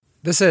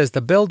This is the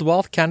Build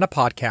Wealth Canada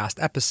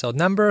podcast, episode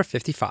number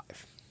 55.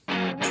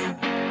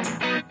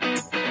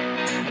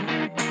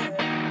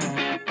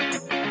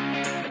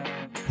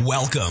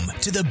 Welcome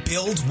to the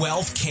Build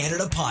Wealth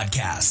Canada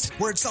podcast,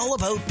 where it's all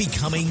about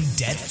becoming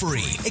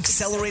debt-free,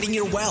 accelerating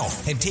your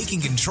wealth, and taking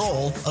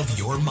control of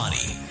your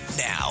money.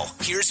 Now,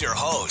 here's your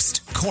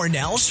host,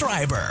 Cornell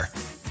Schreiber.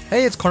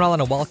 Hey, it's Cornell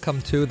and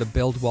welcome to the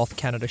Build Wealth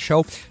Canada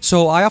show.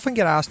 So I often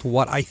get asked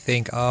what I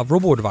think of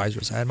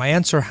robo-advisors, and my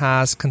answer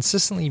has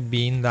consistently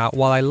been that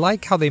while I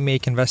like how they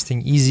make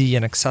investing easy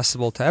and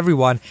accessible to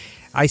everyone,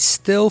 I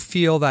still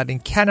feel that in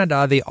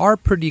Canada, they are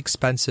pretty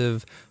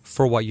expensive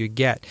for what you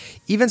get.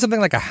 Even something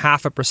like a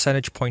 0.5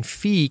 percentage point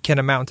fee can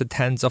amount to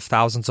tens of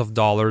thousands of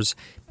dollars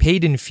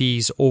paid in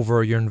fees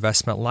over your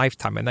investment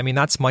lifetime. And I mean,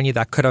 that's money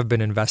that could have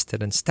been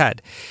invested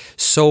instead.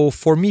 So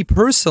for me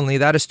personally,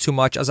 that is too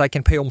much, as I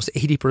can pay almost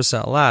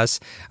 80% less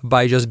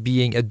by just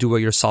being a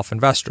do-it-yourself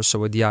investor,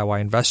 so a DIY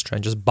investor,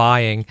 and just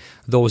buying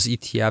those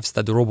ETFs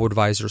that the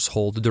robo-advisors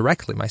hold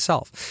directly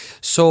myself.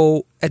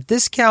 So a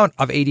discount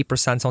of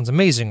 80% sounds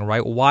amazing,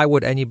 right? Why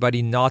would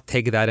anybody not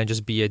take that and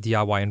just be a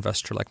DIY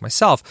investor like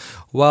myself?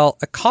 Well,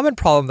 a common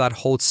problem that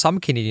holds some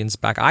Canadians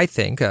back, I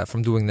think,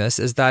 from doing this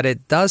is that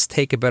it does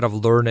take a bit of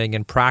learning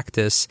and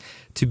practice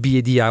to be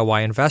a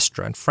DIY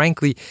investor. And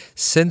frankly,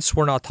 since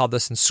we're not taught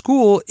this in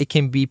school, it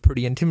can be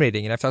pretty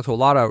intimidating. And I've talked to a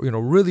lot of,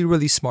 really,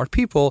 really smart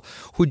people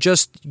who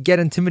just get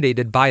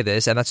intimidated by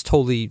this. And that's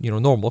totally,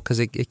 normal, because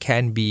it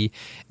can be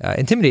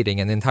intimidating.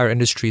 And the entire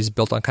industry is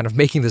built on kind of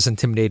making this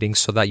intimidating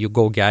so that you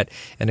go get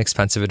an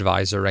expensive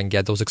advisor and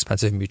get those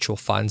expensive mutual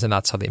funds. And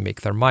that's how they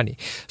make their money.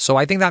 So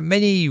I think that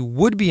many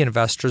would-be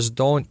investors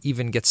don't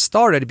even get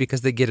started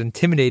because they get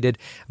intimidated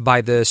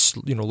by this,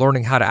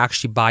 learning how to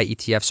actually buy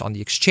ETFs on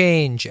the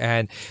exchange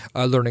and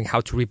learning how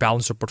to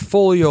rebalance their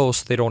portfolio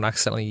so they don't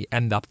accidentally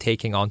end up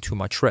taking on too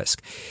much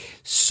risk.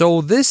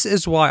 So this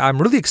is why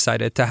I'm really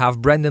excited to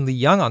have Brendan Lee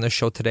Young on the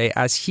show today,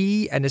 as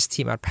he and his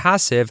team at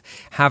Passive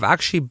have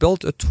actually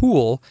built a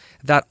tool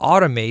that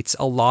automates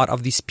a lot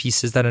of these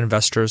pieces that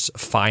investors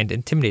find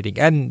intimidating.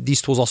 And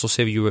these tools also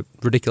save you a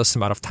ridiculous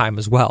amount of time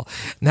as well.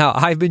 Now,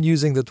 I've been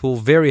using the tool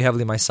very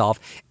heavily myself,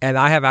 and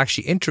I have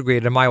actually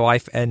integrated my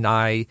wife and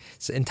I's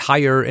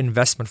entire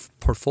investment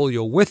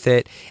portfolio with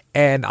it,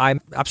 and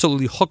I'm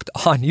absolutely hooked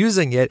on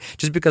using it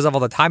just because of all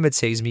the time it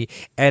saves me.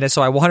 And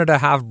so I wanted to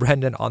have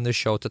Brendan on the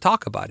show to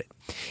talk about it.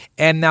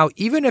 And now,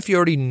 even if you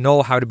already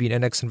know how to be an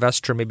index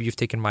investor, maybe you've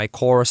taken my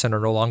course and are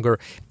no longer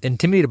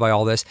intimidated by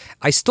all this,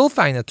 I still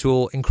find the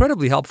tool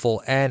incredibly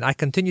helpful, and I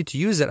continue to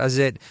use it as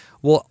it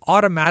will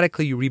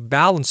automatically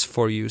rebalance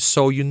for you,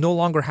 so you no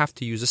longer have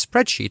to use a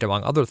spreadsheet,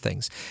 among other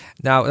things.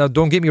 Now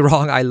don't get me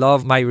wrong, I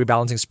love my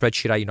rebalancing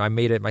spreadsheet. I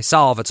made it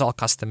myself. It's all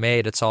custom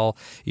made. It's all,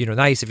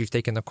 nice. If you've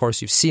taken the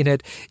course, you've seen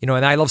it,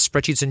 and I love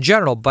spreadsheets in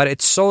general, but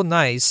it's so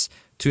nice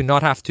to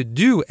not have to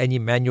do any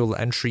manual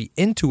entry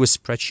into a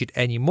spreadsheet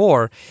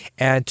anymore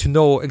and to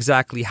know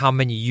exactly how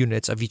many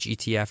units of each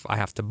ETF I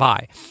have to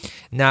buy.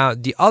 Now,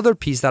 the other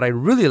piece that I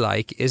really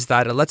like is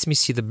that it lets me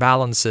see the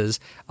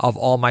balances of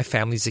all my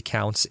family's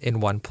accounts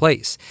in one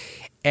place.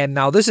 And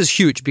now this is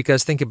huge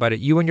because think about it.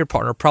 You and your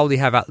partner probably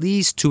have at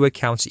least 2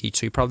 accounts each.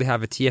 So you probably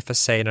have a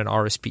TFSA and an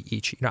RSP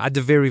each, at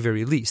the very,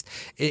 very least.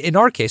 In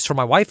our case, for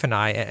my wife and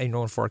I,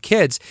 and for our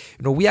kids,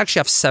 we actually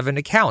have 7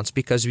 accounts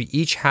because we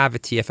each have a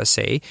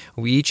TFSA,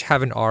 we each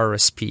have an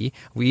RSP,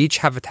 we each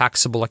have a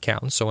taxable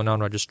account, so a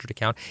non-registered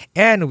account,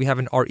 and we have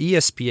an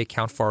RESP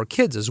account for our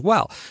kids as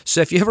well. So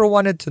if you ever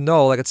wanted to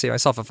know, like let's say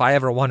myself, if I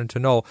ever wanted to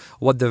know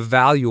what the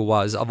value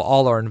was of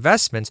all our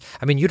investments,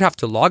 you'd have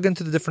to log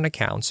into the different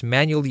accounts,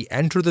 manually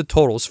enter the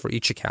totals for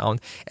each account,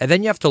 and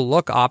then you have to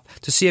look up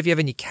to see if you have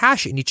any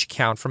cash in each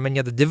account from any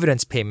of the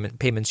dividends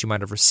payments you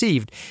might have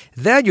received.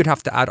 Then you'd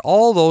have to add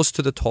all those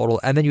to the total,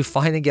 and then you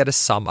finally get a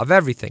sum of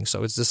everything.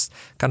 So it's just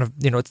kind of,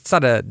 it's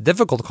not a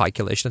difficult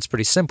calculation. It's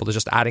pretty simple. It's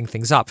just adding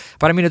things up.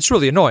 But it's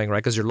really annoying, right?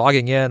 Because you're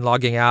logging in,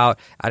 logging out,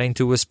 adding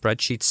to a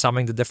spreadsheet,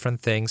 summing the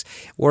different things.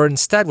 Or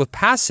instead, with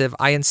Passive,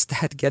 I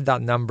instead get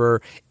that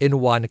number in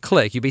one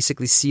click. You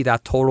basically see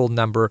that total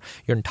number,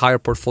 your entire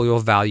portfolio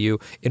value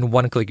in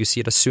one click. You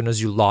see it as soon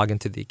as you log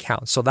into the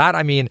account. So that,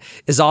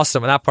 is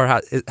awesome. And that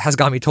part has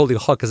got me totally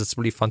hooked because it's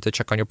really fun to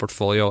check on your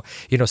portfolio,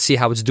 see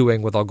how it's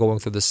doing without going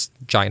through this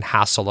giant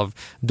hassle of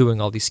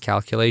doing all these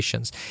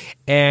calculations.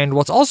 And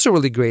what's also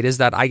really great is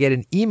that I get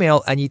an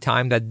email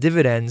anytime that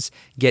dividends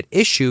get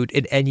issued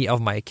in any of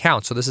my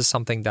accounts. So this is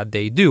something that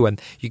they do, and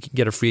you can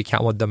get a free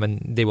account with them,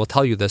 and they will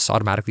tell you this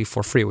automatically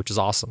for free, which is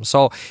awesome.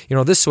 So,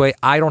 this way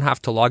I don't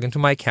have to log into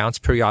my accounts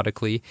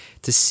periodically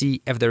to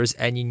see if there is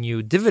any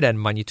new dividend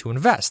money to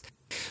invest.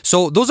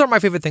 So those are my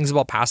favorite things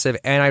about passive,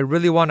 and I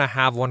really want to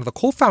have one of the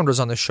co-founders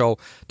on the show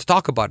to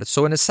talk about it.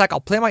 So in a sec, I'll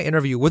play my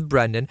interview with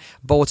Brendan,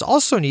 but what's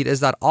also neat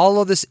is that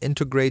all of this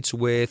integrates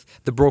with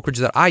the brokerage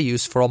that I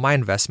use for all my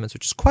investments,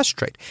 which is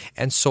Questrade.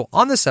 And so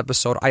on this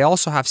episode, I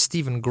also have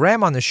Stephen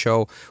Graham on the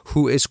show,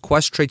 who is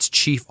Questrade's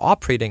Chief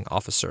Operating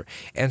Officer.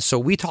 And so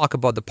we talk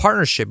about the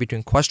partnership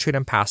between Questrade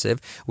and Passive,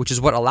 which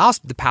is what allows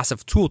the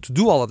Passive tool to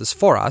do all of this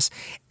for us.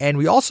 And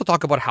we also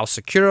talk about how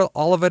secure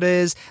all of it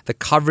is, the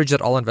coverage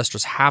that all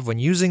investors have when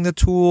using the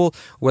tool,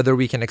 whether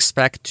we can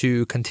expect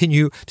to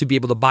continue to be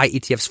able to buy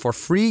ETFs for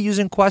free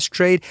using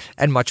Questrade,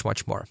 and much,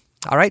 much more.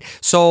 All right,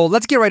 so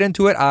let's get right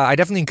into it. I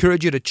definitely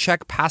encourage you to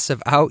check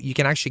Passive out. You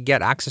can actually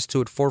get access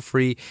to it for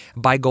free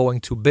by going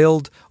to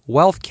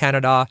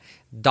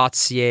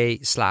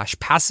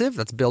buildwealthcanada.ca/passive.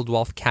 That's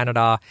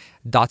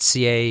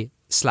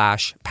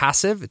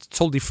buildwealthcanada.ca/passive. It's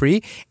totally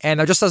free.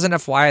 And just as an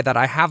FYI, that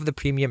I have the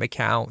premium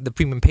account, the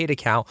premium paid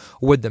account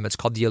with them. It's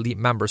called the Elite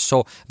Member.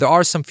 So there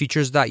are some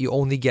features that you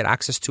only get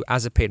access to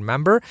as a paid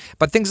member,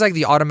 but things like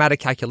the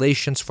automatic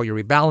calculations for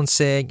your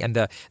rebalancing and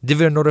the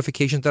dividend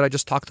notifications that I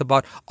just talked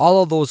about,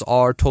 all of those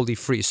are totally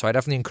free. So I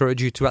definitely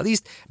encourage you to at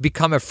least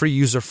become a free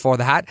user for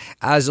that,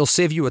 as it'll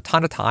save you a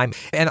ton of time.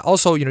 And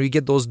also, you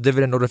get those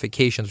dividend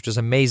notifications, which is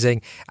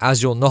amazing,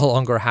 as you'll no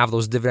longer have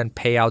those dividend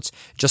payouts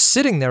just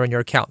sitting there in your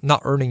account,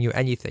 not earning you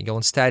anything. You'll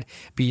instead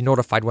be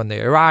notified when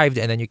they arrived,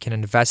 and then you can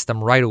invest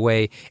them right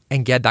away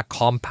and get that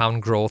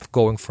compound growth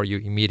going for you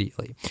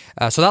immediately.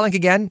 So that link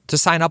again to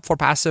sign up for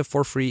Passive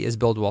for free is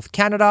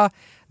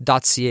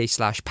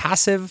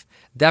buildwealthcanada.ca/passive.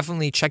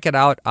 Definitely check it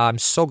out. I'm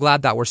so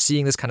glad that we're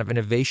seeing this kind of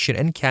innovation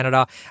in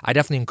Canada. I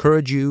definitely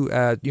encourage you,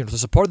 to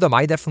support them.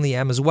 I definitely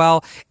am as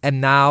well. And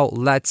now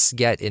let's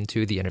get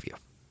into the interview.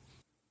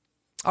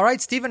 All right,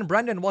 Stephen,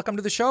 Brendan, welcome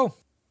to the show.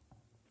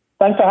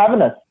 Thanks for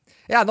having us.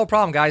 Yeah, no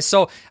problem, guys.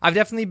 So I've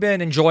definitely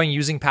been enjoying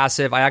using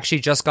Passive. I actually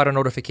just got a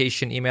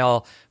notification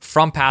email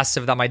from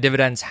Passive that my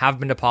dividends have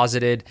been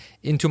deposited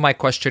into my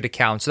Questrade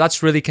account. So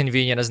that's really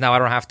convenient, as now I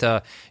don't have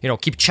to,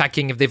 keep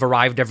checking if they've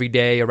arrived every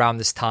day around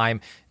this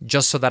time,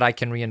 just so that I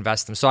can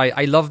reinvest them. So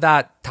I love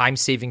that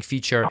time-saving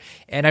feature.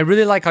 And I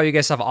really like how you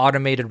guys have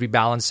automated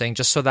rebalancing,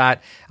 just so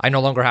that I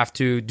no longer have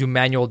to do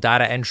manual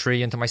data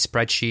entry into my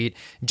spreadsheet,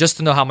 just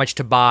to know how much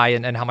to buy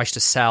and how much to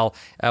sell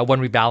when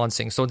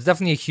rebalancing. So it's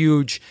definitely a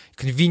huge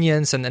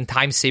convenience and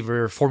time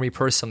saver for me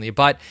personally.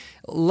 But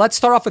let's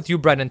start off with you,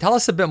 Brendan. Tell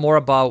us a bit more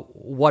about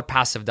what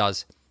Passive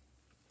does.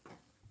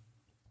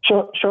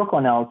 Sure,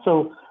 Cornell.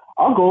 So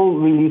our goal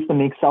really is to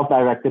make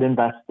self-directed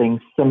investing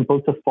simple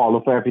to follow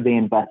for everyday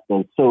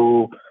investors.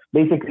 So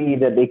basically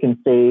that they can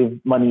save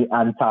money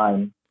and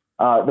time.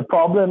 The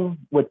problem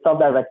with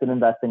self-directed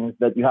investing is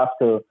that you have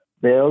to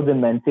build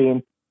and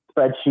maintain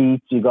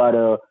spreadsheets. You got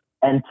to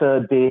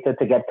enter data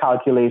to get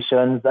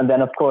calculations. And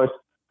then, of course,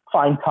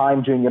 find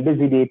time during your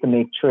busy day to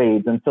make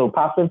trades. And so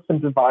Passive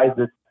simplifies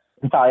this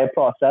entire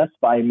process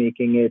by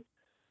making it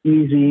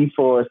easy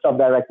for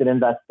self-directed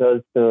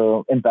investors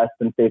to invest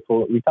and save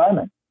for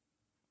retirement.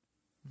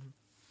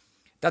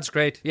 That's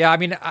great. Yeah, I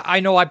mean, I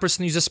know I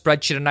personally use a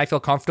spreadsheet and I feel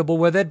comfortable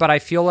with it, but I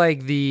feel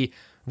like the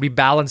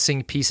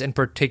rebalancing piece in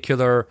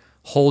particular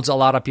holds a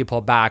lot of people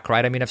back,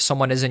 right? I mean, if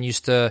someone isn't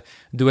used to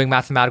doing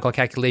mathematical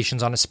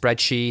calculations on a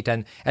spreadsheet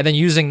and then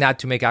using that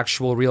to make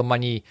actual real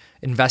money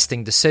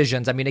investing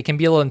decisions, I mean, it can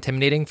be a little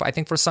intimidating, I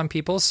think, for some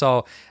people.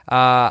 So,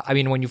 I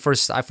mean, when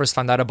I first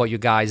found out about you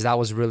guys, that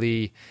was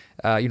really,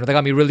 they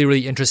got me really,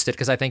 really interested,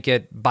 because I think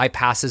it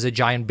bypasses a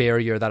giant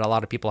barrier that a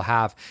lot of people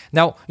have.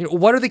 Now,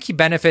 what are the key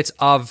benefits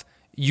of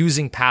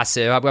using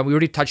Passive? We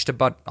already touched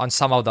on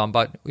some of them,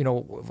 but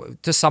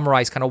to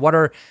summarize, kind of what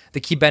are the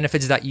key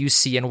benefits that you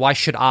see, and why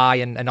should I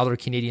and other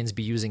Canadians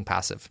be using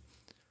Passive?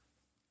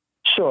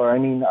 Sure. I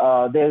mean,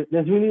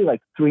 there's really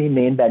like three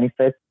main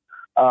benefits.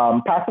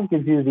 Passive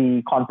gives you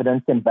the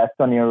confidence to invest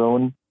on your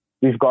own.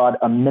 We've got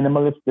a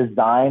minimalist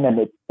design,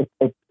 and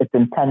it's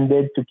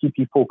intended to keep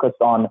you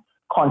focused on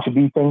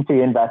contributing to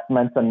your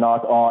investments and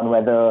not on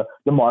whether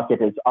the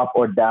market is up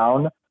or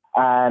down.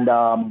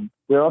 And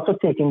we're also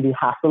taking the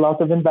hassle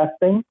out of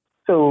investing.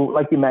 So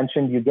like you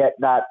mentioned, you get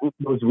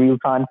those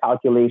real-time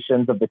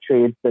calculations of the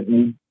trades that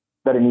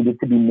are needed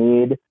to be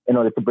made in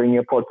order to bring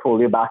your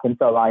portfolio back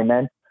into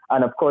alignment.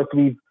 And of course,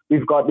 we've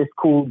got this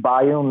cool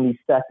buy-only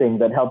setting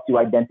that helps you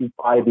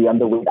identify the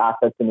underweight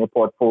assets in your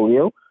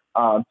portfolio.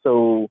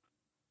 So,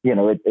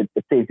 it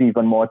saves you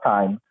even more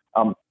time.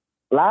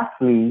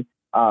 Lastly,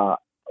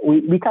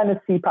 we kind of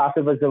see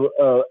Passive as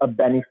a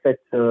benefit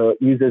to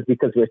users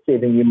because we're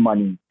saving you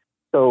money.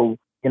 So,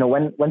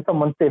 when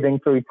someone's saving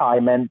for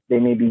retirement, they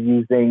may be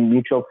using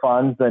mutual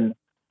funds. And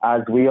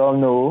as we all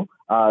know,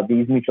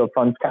 these mutual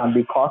funds can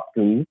be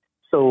costly.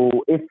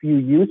 So if you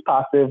use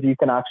Passive, you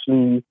can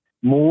actually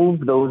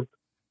move those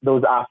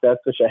assets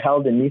which are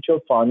held in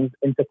mutual funds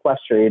into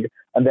Questrade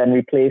and then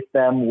replace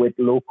them with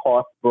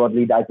low-cost,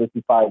 broadly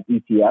diversified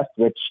ETFs,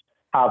 which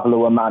have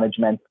lower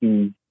management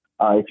fees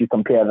if you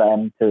compare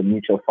them to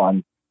mutual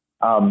funds.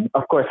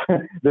 Of course,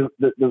 the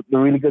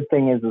really good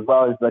thing is as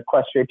well is that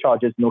Questrade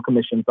charges no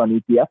commissions on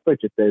ETF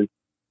purchases.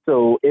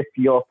 So if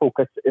your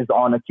focus is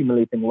on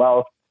accumulating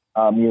wealth,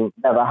 you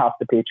never have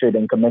to pay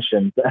trading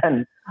commissions.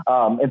 And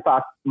in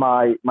fact,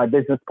 my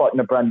business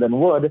partner, Brendan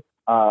Wood,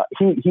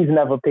 he's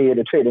never paid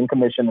a trading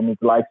commission in his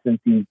life since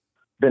he's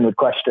been with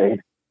Questrade.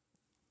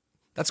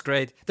 That's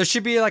great. There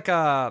should be like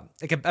a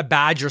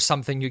badge or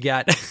something you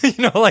get,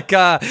 like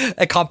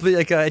a complete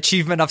like a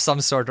achievement of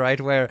some sort, right?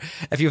 Where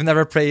if you've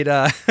never paid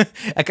a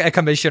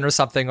commission or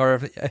something,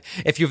 or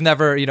if you've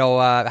never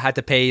had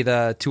to pay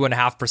the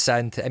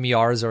 2.5%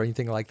 MERs or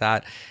anything like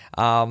that.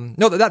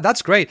 No,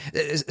 that's great.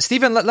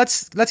 Stephen,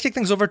 let's kick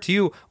things over to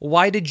you.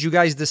 Why did you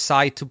guys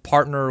decide to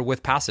partner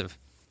with Passive?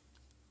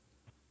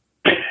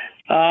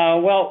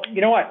 Well,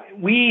 you know what?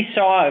 We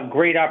saw a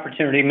great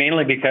opportunity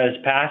mainly because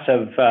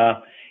Passive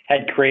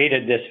had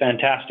created this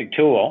fantastic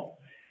tool,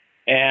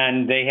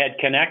 and they had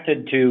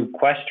connected to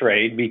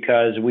Questrade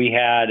because we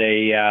had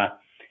an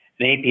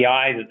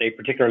API that they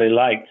particularly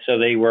liked. So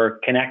they were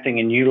connecting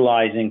and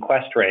utilizing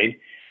Questrade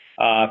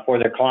for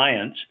their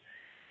clients.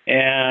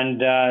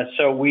 And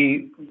so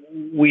we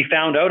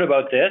found out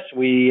about this.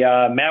 We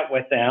met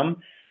with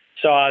them,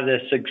 saw the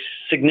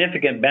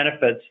significant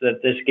benefits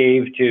that this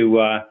gave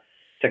to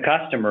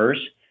customers,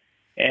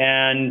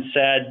 and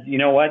said, you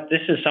know what,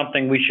 this is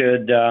something we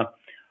should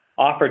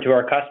offer to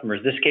our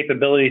customers. This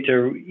capability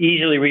to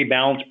easily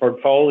rebalance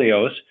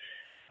portfolios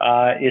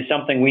is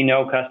something we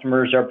know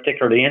customers are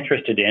particularly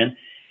interested in,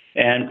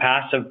 and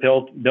Passive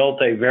built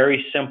a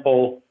very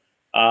simple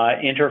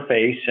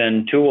interface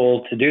and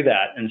tool to do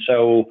that. And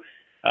so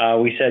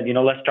we said,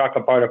 let's talk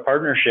about a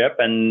partnership,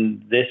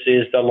 and this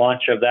is the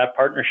launch of that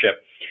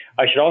partnership.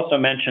 I should also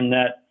mention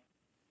that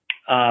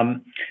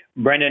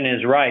Brendan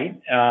is right,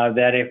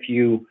 that if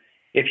you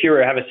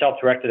have a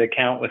self-directed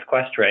account with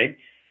Questrade,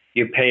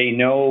 you pay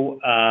no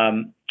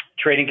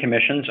trading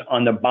commissions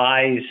on the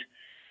buys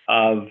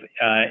of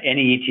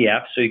any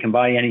ETF, so you can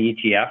buy any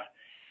ETF.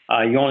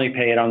 You only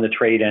pay it on the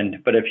trade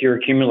end. But if you're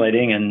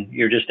accumulating and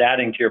you're just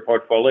adding to your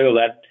portfolio,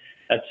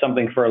 that's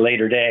something for a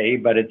later day.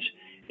 But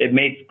it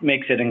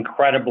makes it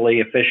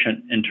incredibly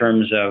efficient in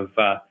terms of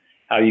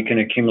how you can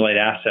accumulate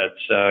assets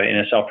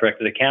in a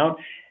self-directed account,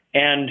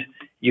 and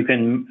you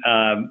can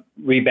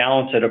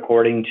rebalance it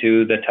according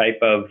to the type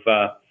of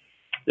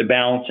the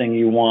balancing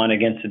you want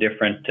against the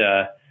different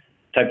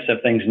types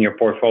of things in your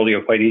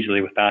portfolio quite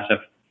easily with Passive.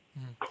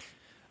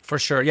 For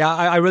sure. Yeah,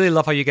 I really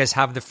love how you guys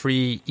have the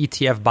free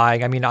ETF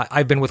buying. I mean,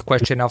 I've been with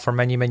Questrade now for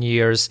many, many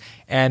years.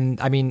 And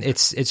I mean,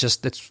 it's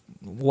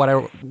what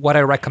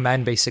I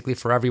recommend basically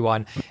for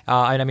everyone.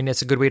 And I mean,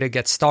 it's a good way to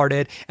get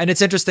started. And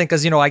it's interesting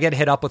because, I get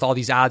hit up with all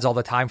these ads all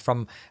the time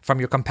from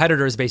your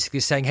competitors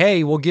basically saying,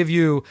 hey, we'll give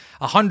you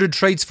 100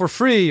 trades for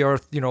free, or,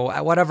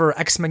 whatever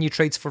X many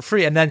trades for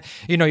free. And then,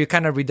 you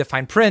kind of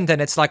redefine print,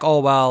 and it's like, oh,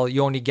 well,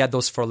 you only get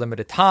those for a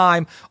limited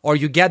time, or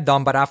you get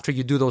them, but after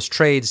you do those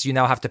trades, you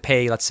now have to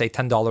pay, let's say,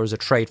 $10 a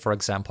trade, for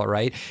example,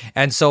 right?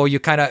 And so you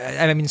kind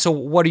of, so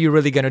what are you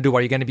really going to do?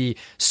 Are you going to be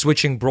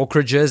switching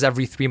brokerages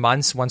every 3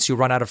 months once you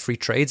run out of free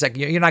trades? Like,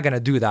 you're not going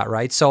to do that,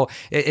 right? So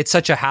it's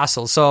such a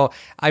hassle. So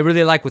I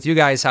really like with you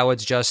guys how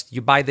it's just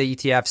you buy the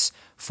ETFs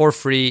for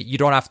free. You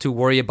don't have to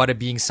worry about it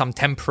being some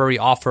temporary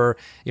offer,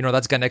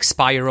 that's going to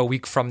expire a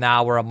week from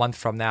now or a month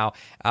from now.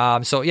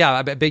 So yeah,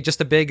 a big tip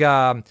of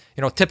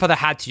the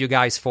hat to you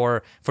guys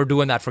for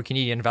doing that for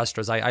Canadian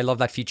investors. I love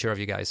that feature of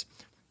you guys.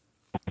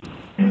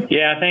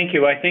 Yeah, thank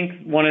you. I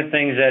think one of the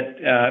things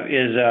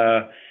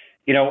that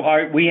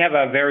we have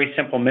a very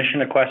simple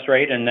mission at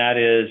Questrade, and that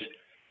is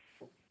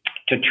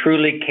to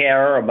truly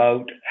care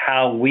about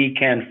how we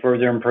can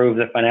further improve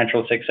the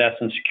financial success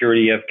and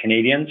security of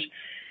Canadians.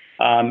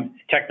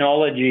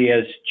 Technology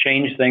has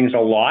changed things a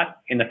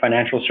lot in the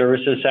financial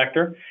services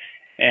sector,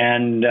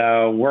 and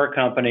we're a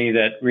company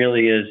that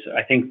really is,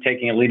 I think,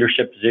 taking a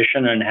leadership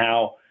position in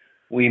how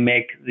we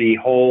make the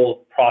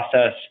whole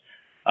process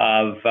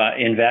of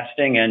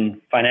investing and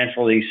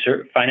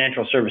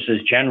financial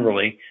services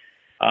generally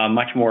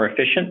much more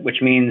efficient,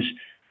 which means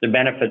the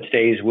benefit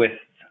stays with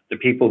the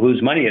people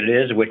whose money it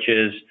is, which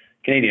is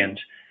Canadians.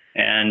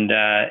 And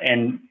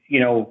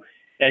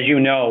as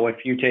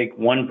if you take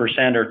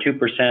 1% or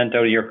 2%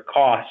 out of your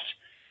costs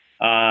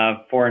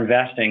for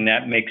investing,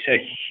 that makes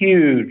a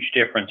huge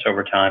difference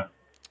over time.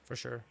 For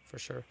sure.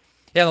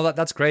 Yeah, no,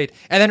 that's great.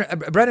 And then,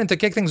 Brendan, to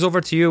kick things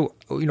over to you,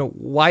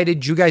 why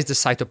did you guys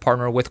decide to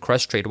partner with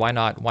Questrade? Why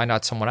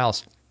not someone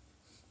else?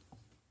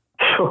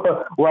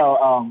 Sure.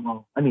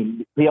 Well,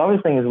 the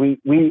obvious thing is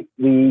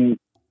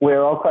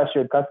we're all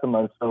Questrade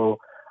customers, so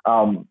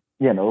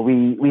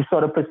we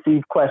sort of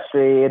perceive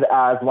Questrade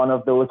as one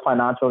of those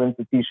financial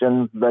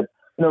institutions that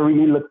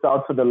really looks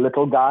out for the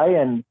little guy,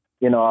 and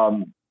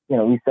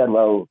we said,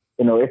 well,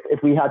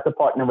 if we had to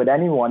partner with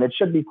anyone, it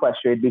should be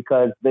Questrade,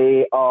 because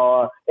they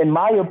are, in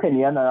my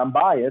opinion, and I'm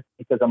biased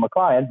because I'm a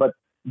client, but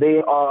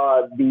they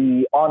are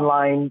the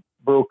online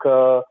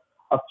broker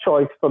of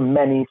choice for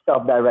many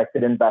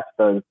self-directed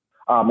investors,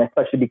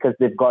 especially because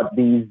they've got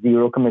these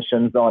zero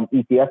commissions on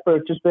ETF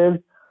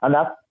purchases. And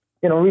that's,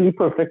 really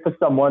perfect for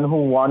someone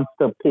who wants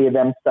to pay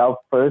themselves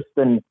first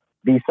and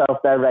be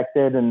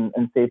self-directed and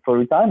save for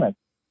retirement.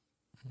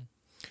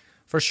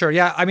 For sure.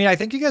 Yeah. I mean, I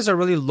think you guys are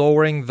really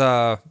lowering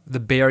the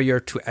barrier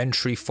to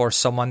entry for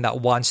someone that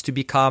wants to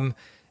become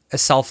a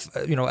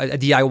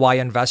DIY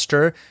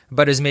investor,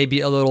 but is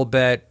maybe a little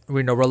bit,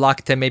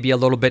 reluctant, maybe a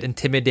little bit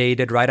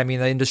intimidated, right? I mean,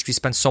 the industry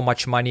spends so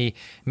much money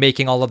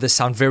making all of this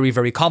sound very,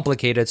 very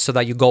complicated, so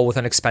that you go with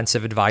an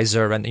expensive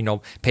advisor and,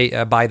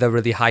 buy the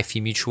really high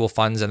fee mutual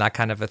funds and that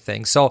kind of a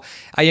thing. So,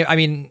 I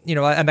mean,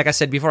 and like I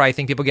said before, I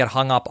think people get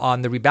hung up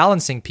on the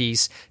rebalancing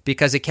piece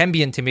because it can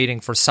be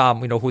intimidating for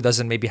some, who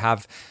doesn't maybe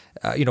have,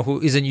 who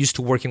isn't used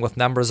to working with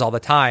numbers all the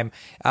time.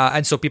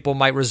 And so people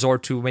might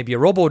resort to maybe a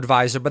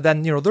robo-advisor, but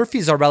then, their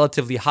fees are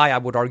relatively high, I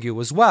would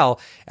argue, as well.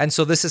 And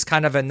so this is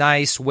kind of a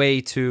nice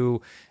way to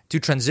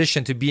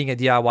transition to being a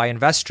DIY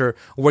investor,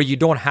 where you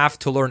don't have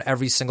to learn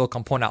every single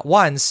component at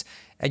once,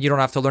 and you don't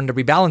have to learn the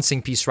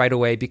rebalancing piece right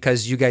away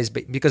because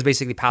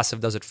basically Passive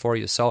does it for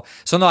you. So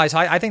no,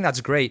 I think that's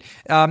great.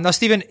 Now,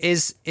 Stephen,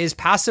 is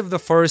Passive the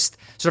first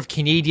sort of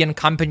Canadian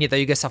company that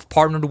you guys have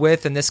partnered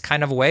with in this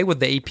kind of way, with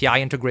the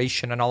API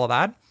integration and all of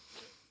that?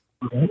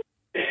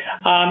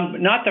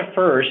 Not the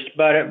first,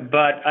 but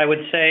I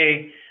would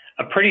say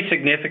a pretty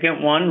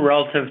significant one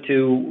relative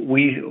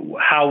to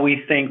how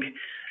we think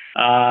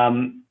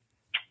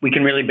we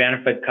can really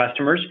benefit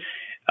customers.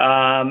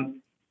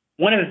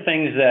 One of the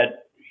things that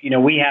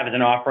we have as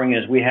an offering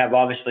is we have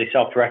obviously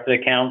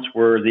self-directed accounts.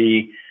 We're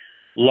the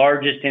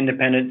largest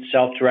independent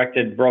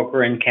self-directed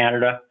broker in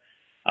Canada.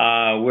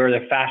 We're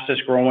the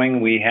fastest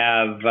growing. We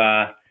have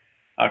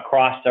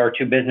across our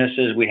two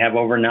businesses, we have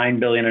over $9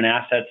 billion in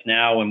assets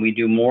now, and we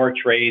do more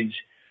trades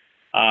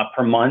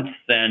per month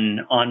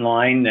than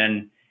online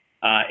than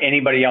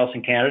anybody else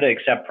in Canada,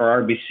 except for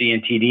RBC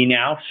and TD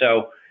now.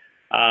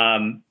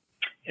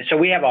 So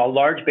we have a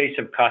large base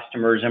of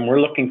customers, and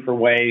we're looking for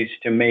ways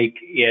to make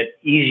it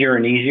easier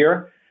and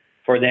easier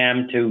for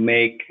them to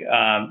make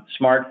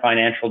smart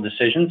financial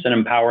decisions and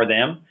empower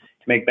them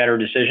to make better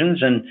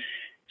decisions. And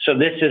so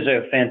this is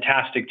a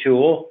fantastic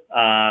tool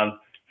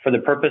for the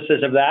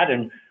purposes of that.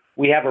 And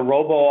we have a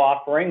robo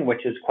offering,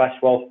 which is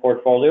Quest Wealth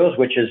Portfolios,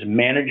 which is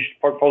managed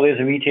portfolios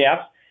of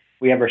ETFs.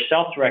 We have our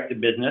self-directed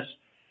business.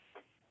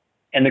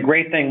 And the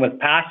great thing with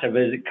Passive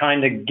is it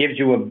kind of gives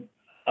you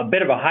a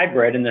bit of a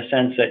hybrid, in the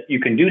sense that you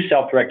can do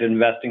self-directed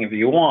investing if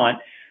you want,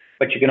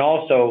 but you can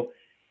also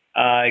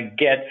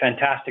get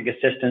fantastic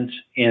assistance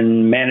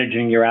in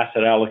managing your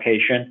asset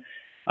allocation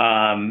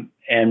and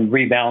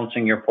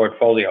rebalancing your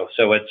portfolio.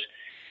 So it's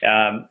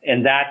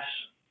and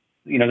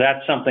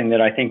that's something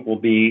that I think will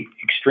be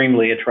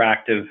extremely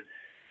attractive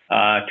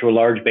to a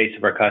large base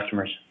of our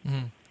customers.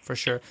 Mm-hmm. For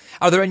sure.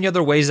 Are there any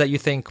other ways that you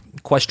think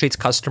Questrade's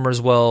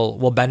customers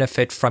will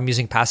benefit from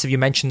using Passive? You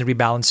mentioned the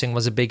rebalancing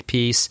was a big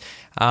piece,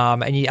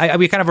 and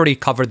we kind of already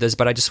covered this,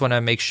 but I just want to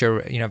make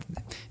sure if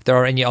there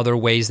are any other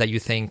ways that you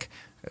think,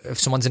 if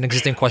someone's an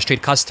existing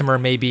Questrade customer,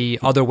 maybe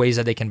other ways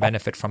that they can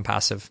benefit from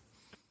Passive.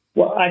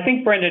 Well, I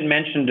think Brendan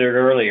mentioned it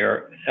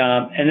earlier,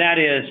 and that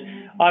is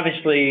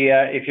obviously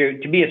if you're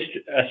to be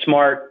a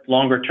smart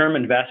longer-term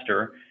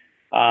investor.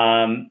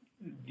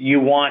 You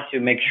want to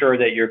make sure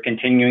that you're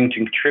continuing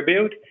to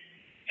contribute,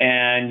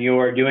 and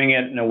you're doing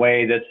it in a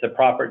way that's the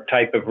proper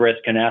type of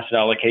risk and asset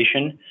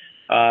allocation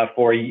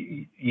for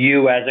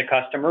you as a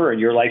customer and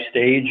your life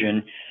stage.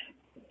 And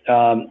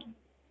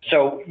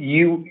so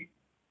you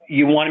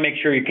want to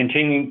make sure you're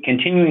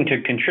continuing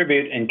to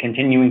contribute and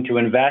continuing to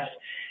invest.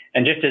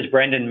 And just as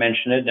Brendan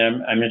mentioned it,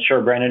 and I'm not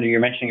sure, Brendan, you're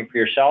mentioning it for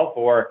yourself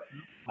or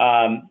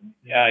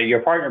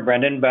your partner,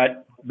 Brendan,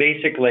 but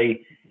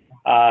basically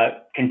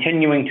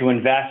continuing to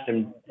invest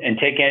and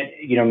take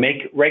it,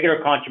 make regular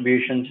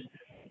contributions,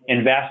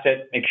 invest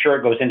it, make sure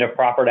it goes into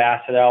proper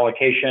asset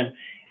allocation,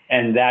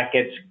 and that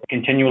gets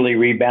continually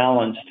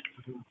rebalanced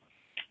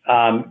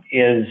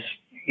is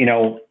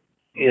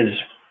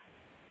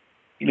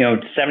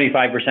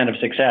 75% of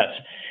success.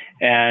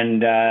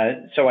 And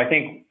so I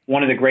think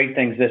one of the great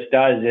things this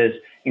does is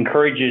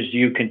encourages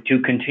you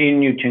to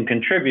continue to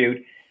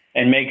contribute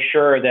and make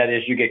sure that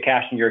as you get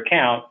cash in your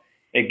account,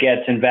 it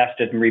gets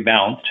invested and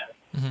rebalanced.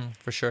 Mm-hmm,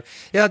 for sure.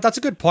 Yeah, that's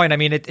a good point. I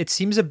mean, it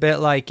seems a bit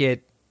like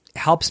it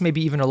helps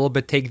maybe even a little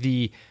bit take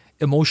the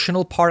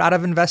emotional part out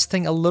of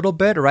investing a little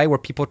bit, right? Where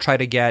people try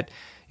to get,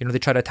 they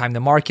try to time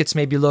the markets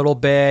maybe a little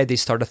bit. They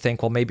start to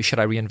think, well, maybe should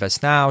I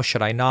reinvest now?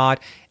 Should I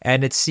not?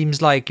 And it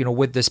seems like,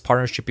 with this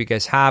partnership you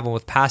guys have and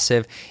with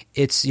Passive,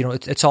 it's,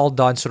 it's all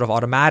done sort of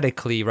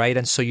automatically, right?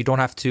 And so you don't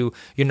have to,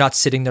 you're not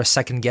sitting there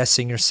second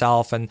guessing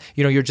yourself, and,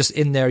 you're just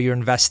in there, you're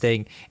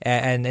investing,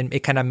 and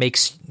it kind of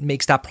makes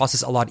that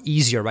process a lot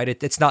easier, right?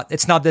 It's not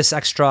this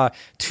extra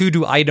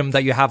to-do item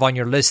that you have on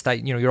your list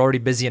that, you're already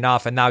busy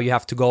enough, and now you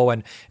have to go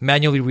and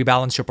manually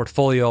rebalance your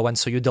portfolio. And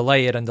so you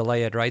delay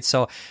it, right?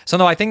 So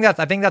no, I think that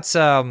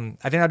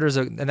there's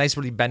a nice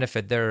really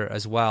benefit there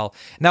as well.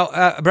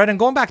 Now, Brendan,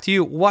 going back to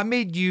you, what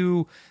made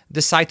you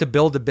decide to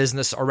build a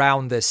business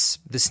around this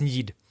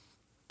need?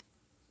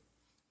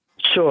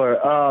 Sure.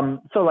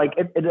 So like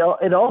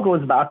it all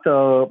goes back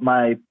to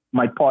my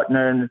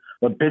partner,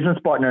 business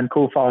partner and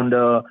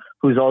co-founder,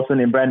 who's also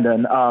named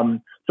Brendan.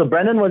 So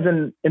Brendan was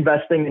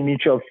investing in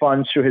mutual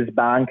funds through his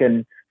bank,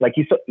 and like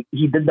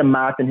he did the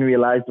math and he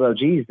realized, well,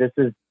 geez, this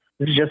is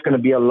just going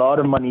to be a lot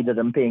of money that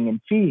I'm paying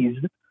in fees.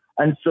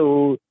 And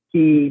so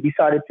he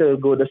decided to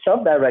go the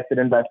self-directed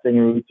investing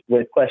route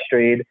with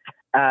Questrade.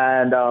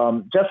 And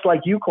just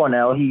like you,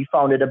 Cornell, he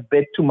found it a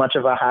bit too much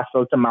of a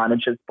hassle to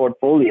manage his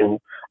portfolio.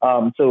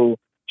 So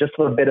just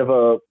for a bit of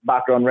a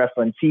background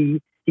reference,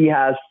 he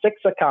has 6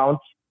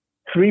 accounts,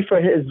 3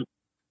 for his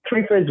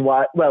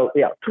wife. Well,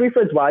 yeah, 3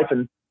 for his wife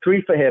and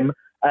 3 for him.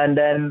 And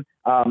then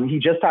he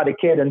just had a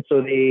kid, and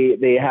so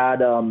they had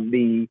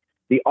the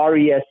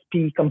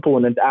RESP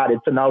component added.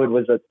 So now it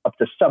was up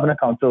to 7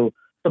 accounts. So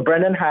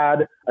Brendan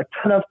had a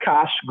ton of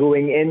cash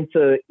going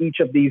into each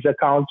of these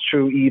accounts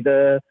through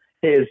either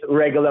his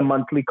regular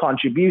monthly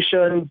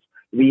contributions.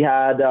 He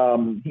had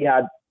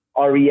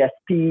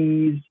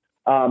RESPs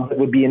that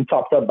were being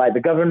topped up by the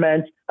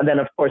government, and then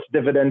of course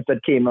dividends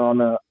that came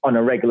on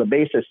a regular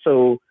basis.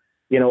 So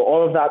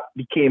all of that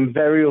became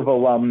very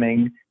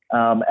overwhelming,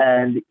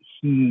 and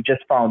he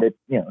just found it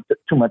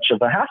too much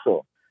of a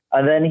hassle.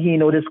 And then he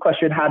noticed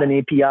Questrade had an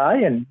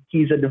API, and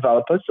he's a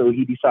developer, so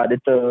he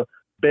decided to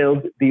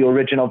build the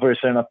original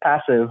version of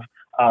Passive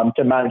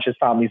to manage his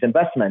family's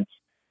investments.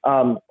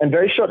 And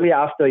very shortly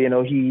after,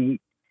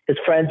 his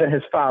friends and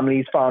his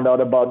families found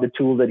out about the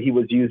tool that he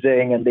was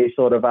using, and they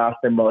sort of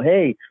asked him, well,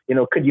 hey,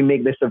 could you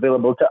make this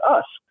available to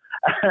us?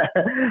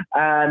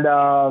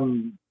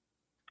 And,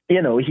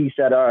 he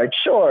said, all right,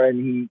 sure.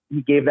 And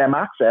he gave them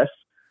access.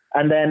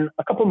 And then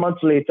a couple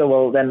months later,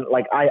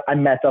 I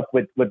met up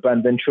with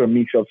Brendan through a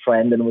mutual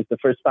friend, and it was the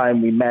first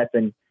time we met.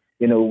 And,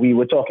 we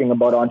were talking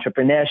about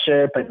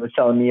entrepreneurship, and he was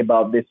telling me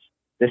about this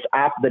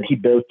app that he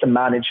built to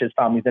manage his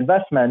family's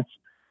investments.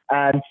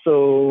 And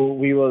so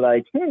we were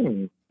like,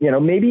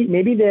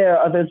 maybe there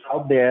are others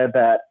out there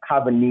that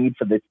have a need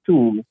for this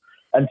tool.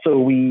 And so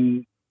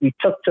we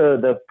took to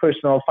the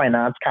Personal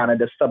Finance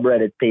Canada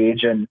subreddit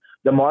page, and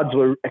the mods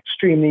were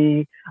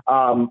extremely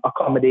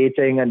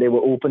accommodating, and they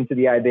were open to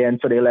the idea. And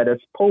so they let us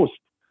post,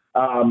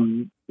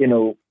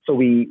 so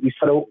we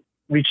sort of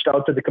reached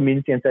out to the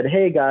community and said,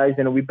 hey guys,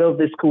 we built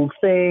this cool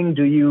thing.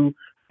 Do you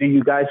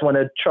guys want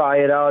to try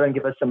it out and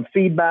give us some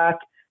feedback?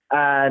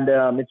 And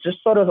it's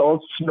just sort of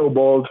all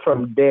snowballed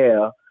from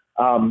there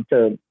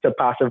to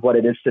Passive what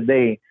it is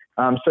today.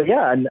 And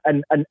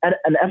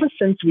ever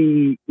since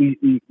we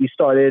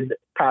started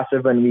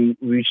Passive and we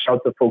reached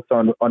out to folks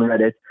on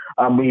Reddit,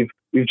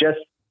 we've just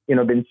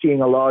been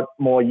seeing a lot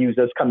more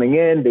users coming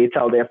in. They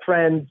tell their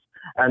friends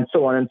and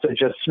so on, and so it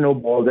just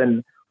snowballed.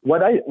 And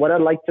what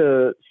I'd like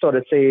to sort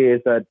of say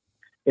is that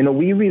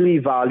we really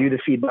value the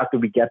feedback that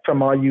we get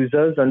from our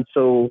users, and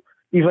so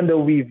even though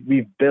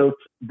we've built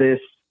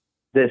this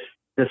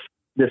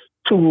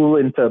tool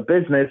into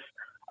business,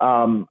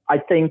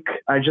 I think,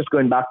 just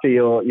going back to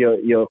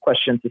your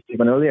question to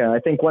Stephen earlier, I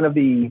think one of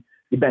the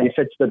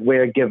benefits that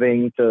we're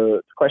giving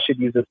to Questrade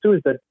users too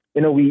is that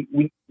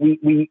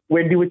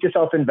we're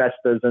do-it-yourself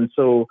investors, and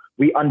so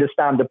we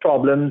understand the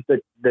problems that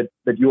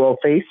you all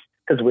face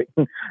because we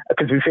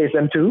face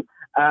them too,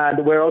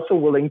 and we're also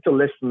willing to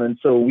listen. And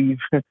so we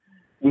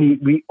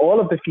all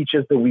of the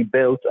features that we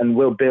built and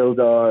will build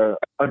are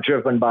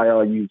driven by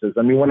our users,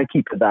 and we want to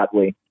keep it that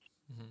way.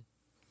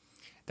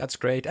 That's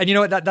great. And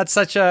that's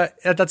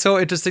so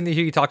interesting to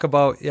hear you talk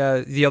about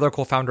the other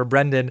co-founder,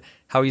 Brendan,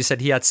 how you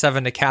said he had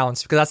 7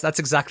 accounts, because that's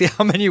exactly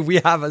how many we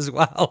have as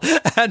well.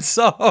 And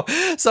so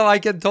I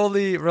can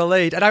totally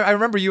relate. And I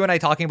remember you and I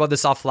talking about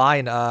this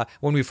offline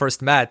when we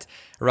first met,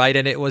 right?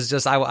 And it was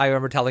just, I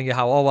remember telling you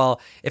how,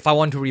 if I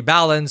want to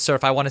rebalance or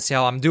if I want to see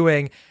how I'm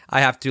doing, I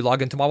have to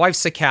log into my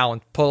wife's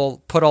account,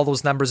 put all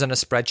those numbers in a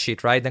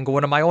spreadsheet, right? Then go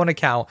into my own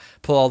account,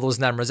 pull all those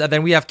numbers. And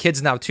then we have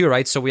kids now too,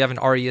 right? So we have an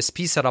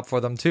RESP set up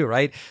for them too,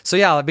 right? So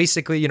yeah,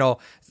 basically,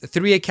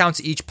 3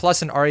 accounts each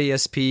plus an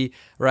RESP,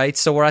 right?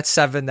 So we're at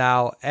 7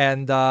 now.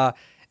 And I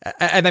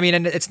mean,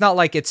 and it's not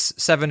like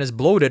 7 is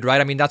bloated, right?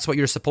 I mean, that's what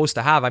you're supposed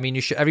to have. I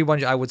mean,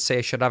 everyone, I would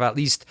say, should have at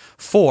least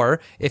 4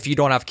 if you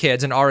don't have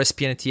kids, an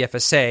RSP and a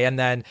TFSA, and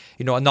then,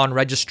 a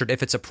non-registered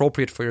if it's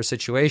appropriate for your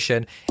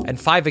situation, and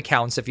 5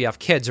 accounts if you have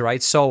kids,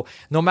 right? So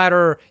no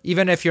matter,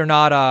 even if you're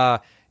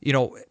not,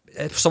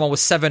 if someone with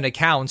 7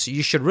 accounts,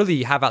 you should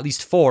really have at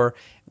least 4,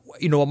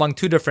 among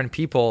 2 different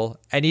people.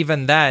 And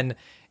even then,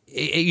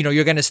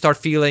 you're going to start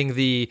feeling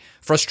the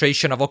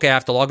frustration of, okay, I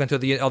have to log into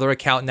the other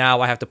account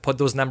now. I have to put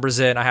those numbers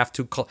in. I have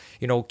to,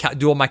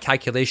 do all my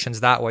calculations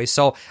that way.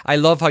 So I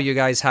love how you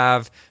guys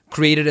have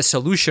created a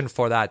solution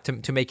for that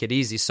to make it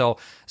easy. So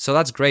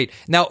that's great.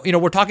 Now,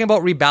 we're talking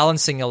about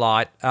rebalancing a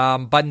lot,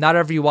 but not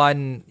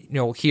everyone,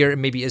 here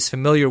maybe is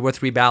familiar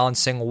with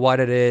rebalancing, what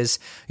it is,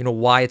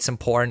 why it's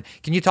important.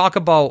 Can you talk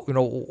about,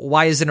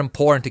 why is it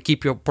important to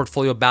keep your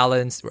portfolio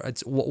balanced?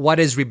 What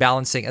is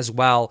rebalancing as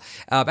well?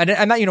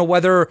 And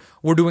whether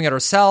we're doing it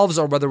ourselves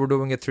or whether we're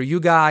doing it through you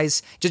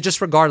guys, just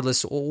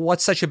regardless, why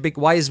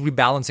is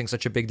rebalancing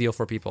such a big deal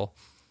for people?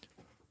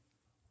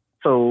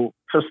 So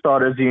for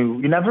starters,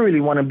 you never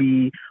really want to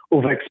be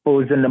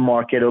overexposed in the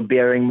market or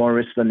bearing more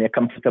risk than they're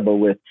comfortable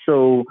with.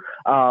 So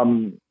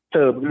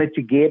to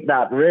mitigate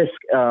that risk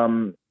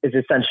is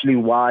essentially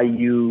why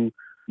you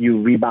you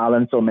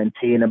rebalance or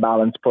maintain a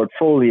balanced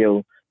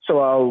portfolio.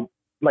 So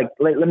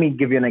let me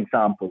give you an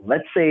example.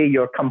 Let's say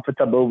you're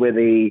comfortable with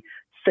a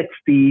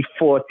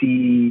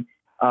 60-40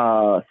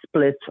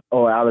 split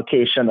or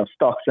allocation of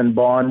stocks and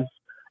bonds,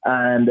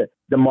 and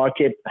the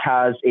market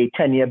has a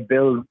 10-year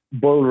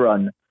bull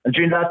run. And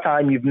during that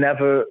time,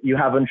 you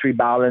haven't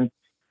rebalanced.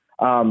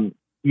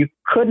 You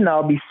could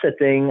now be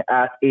sitting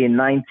at a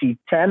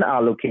 90-10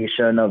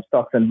 allocation of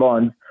stocks and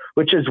bonds,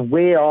 which is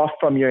way off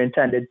from your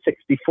intended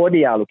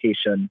 60-40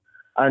 allocation.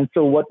 And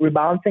so what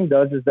rebalancing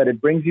does is that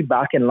it brings you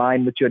back in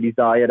line with your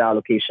desired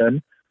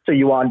allocation, so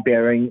you aren't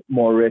bearing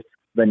more risk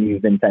than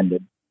you've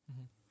intended.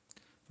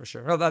 For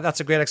sure. Well,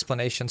 that's a great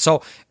explanation.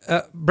 So,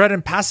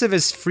 Brendan, passive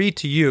is free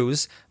to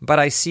use, but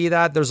I see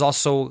that there's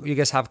also, you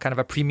guys have kind of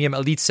a premium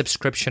elite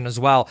subscription as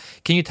well.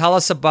 Can you tell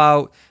us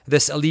about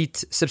this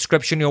elite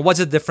subscription? What's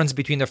the difference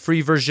between the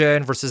free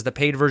version versus the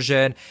paid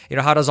version?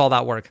 How does all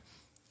that work?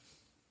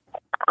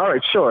 All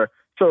right, sure.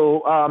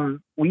 So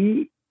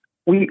we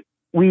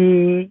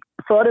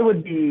thought it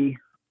would be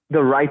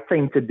the right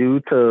thing to do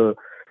to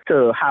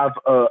have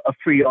a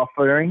free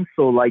offering.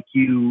 So like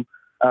you,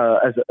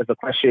 as a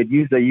Questrade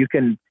user, you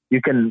can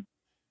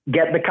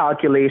get the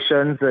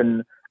calculations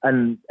and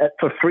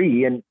for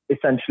free and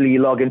essentially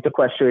log into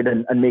Questrade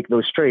and make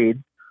those trades.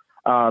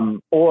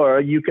 Or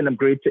you can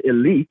upgrade to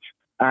Elite,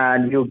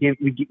 and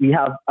we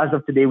have, as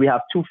of today, we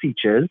have two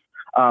features,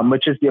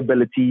 which is the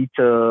ability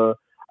to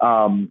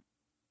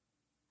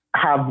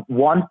have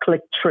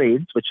one-click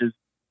trades, which is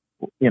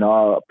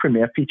a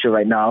premier feature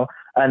right now,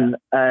 and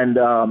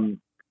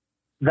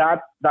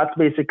that's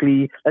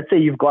basically, let's say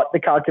you've got the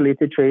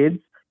calculated trades,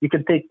 you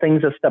can take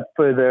things a step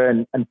further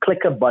and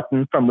click a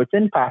button from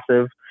within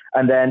Passive,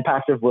 and then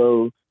Passive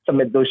will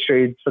submit those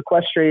trades to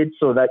Questrade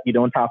so that you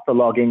don't have to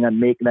log in and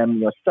make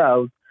them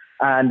yourself.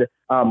 And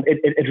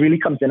it really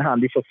comes in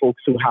handy for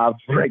folks who have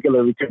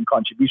regular return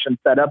contribution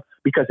set up,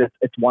 because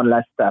it's one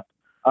less step.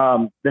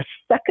 The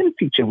second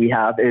feature we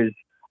have is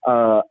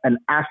an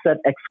asset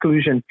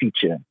exclusion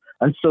feature.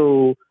 And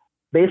so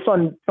based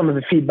on some of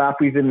the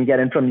feedback we've been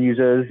getting from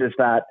users is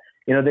that,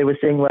 they were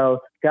saying,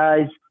 well,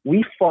 guys,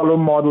 we follow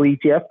model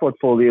ETF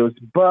portfolios,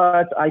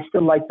 but I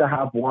still like to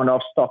have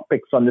one-off stock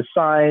picks on the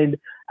side.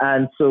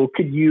 And so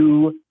could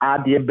you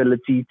add the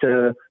ability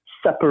to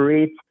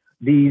separate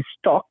these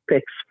stock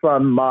picks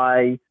from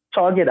my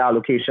target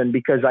allocation,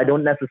 because I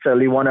don't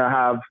necessarily want to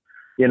have,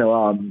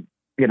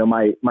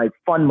 my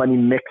fund money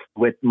mixed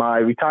with my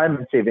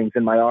retirement savings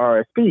in my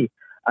RRSP.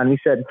 And we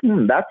said,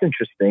 that's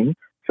interesting.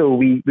 So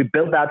we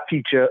built that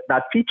feature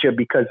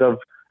because of,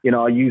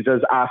 our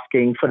users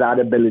asking for that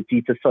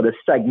ability to sort of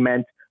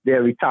segment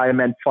their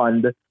retirement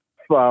fund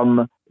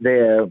from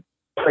their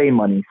play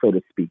money, so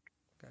to speak.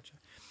 Gotcha.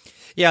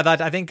 Yeah, that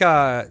I think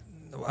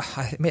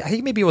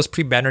maybe it was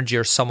Preet Banerjee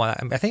or someone.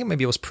 I think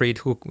maybe it was Preet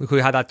who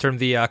had that term,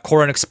 the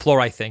Core and Explore,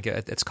 I think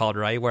it's called,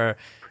 right? Where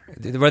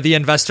the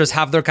investors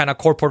have their kind of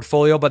core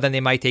portfolio, but then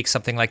they might take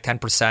something like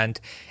 10%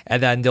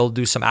 and then they'll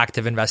do some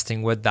active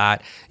investing with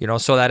that,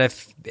 so that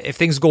if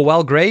things go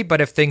well, great. But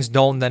if things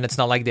don't, then it's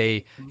not like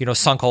they,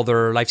 sunk all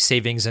their life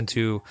savings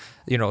into,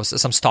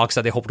 some stocks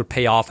that they hope to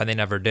pay off and they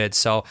never did.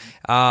 So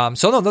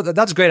no,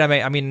 that's great.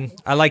 I mean,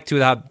 I like to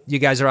have you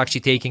guys are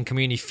actually taking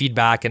community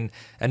feedback and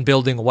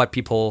building what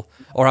people,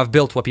 or have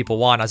built what people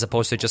want, as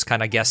opposed to just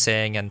kind of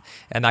guessing and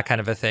that kind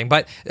of a thing.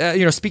 But,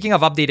 speaking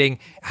of updating,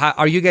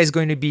 are you guys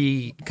going to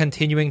be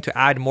continuing to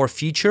add more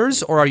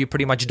features, or are you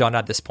pretty much done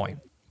at this point?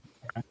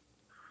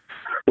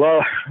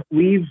 Well,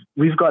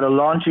 we've got a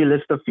laundry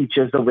list of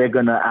features that we're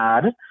going to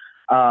add,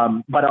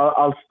 but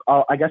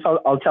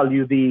I'll tell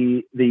you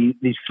the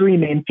three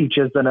main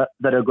features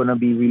that are going to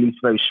be released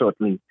very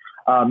shortly.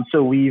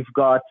 So we've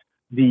got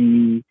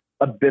the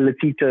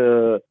ability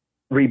to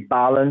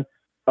rebalance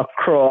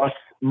across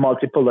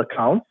multiple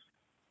accounts.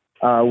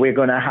 We're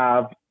going to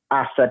have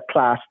asset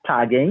class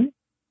tagging,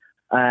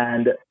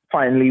 and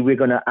finally, we're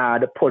going to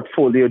add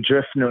portfolio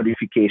drift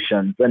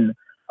notifications. And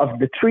of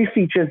the three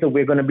features that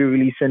we're going to be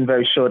releasing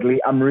very shortly,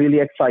 I'm really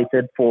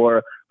excited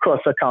for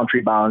cross-account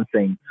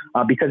rebalancing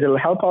because it'll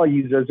help our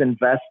users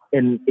invest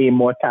in a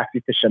more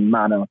tax-efficient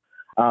manner.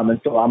 And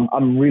so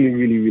I'm really,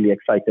 really, really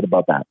excited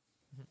about that.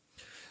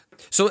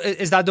 So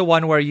is that the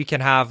one where you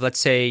can have, let's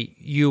say,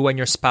 you and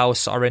your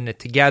spouse are in it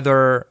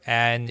together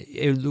and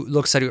it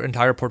looks at your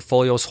entire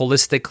portfolios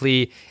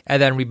holistically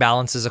and then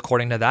rebalances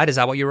according to that? Is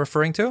that what you're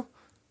referring to?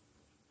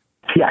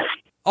 Yes.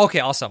 Okay,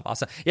 awesome.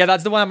 Yeah,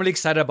 that's the one I'm really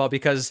excited about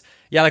because,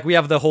 we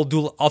have the whole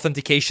dual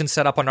authentication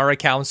set up on our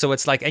account. So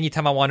it's like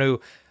anytime I want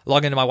to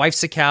log into my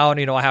wife's account,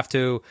 I have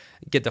to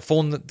get the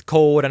phone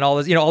code and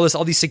all this,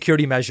 all these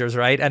security measures,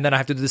 right? And then I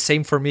have to do the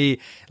same for me,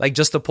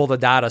 just to pull the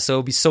data. So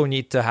it'd be so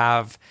neat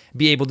to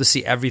be able to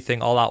see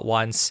everything all at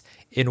once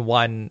in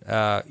one,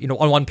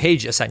 on one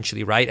page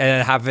essentially, right?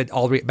 And have it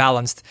all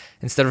balanced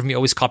instead of me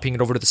always copying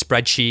it over to the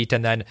spreadsheet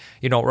and then,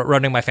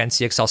 running my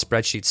fancy Excel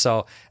spreadsheet.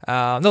 So,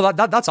 no,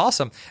 that's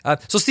awesome.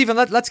 So Stephen,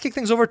 let's kick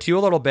things over to you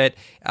a little bit.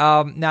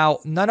 Now,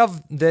 none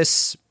of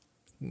this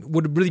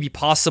would really be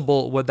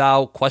possible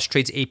without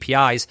Questrade's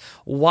APIs.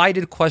 Why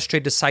did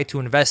Questrade decide to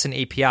invest in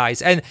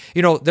APIs? And,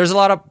 there's a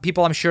lot of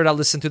people I'm sure that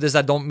listen to this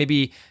that don't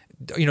maybe,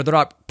 they're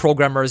not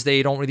programmers.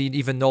 They don't really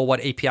even know what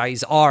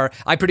APIs are.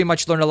 I pretty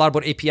much learned a lot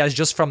about APIs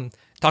just from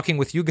talking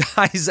with you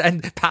guys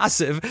and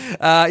Passive,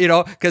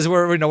 because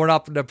we're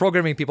not the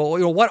programming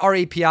people. What are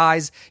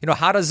APIs?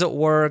 How does it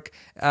work?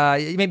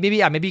 Maybe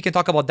you can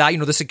talk about that.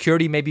 The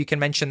security. Maybe you can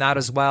mention that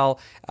as well.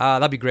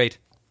 That'd be great.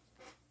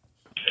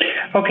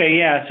 Okay,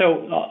 yeah.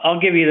 So I'll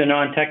give you the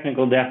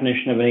non-technical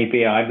definition of an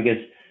API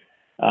because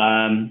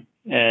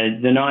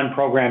the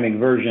non-programming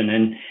version,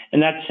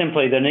 and that's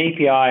simply that an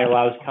API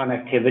allows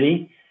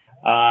connectivity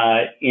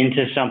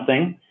into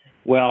something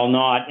while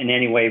not in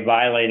any way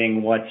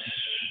violating what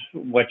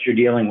you're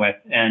dealing with.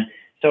 And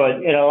so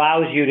it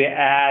allows you to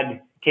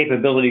add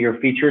capability or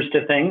features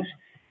to things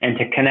and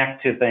to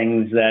connect to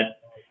things that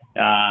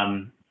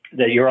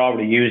you're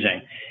already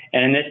using.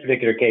 And in this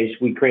particular case,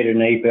 we created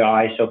an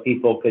API so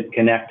people could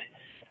connect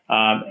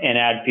and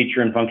add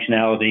feature and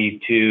functionality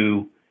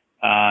to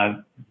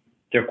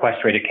their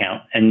Questrade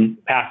account.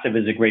 And Passive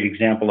is a great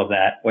example of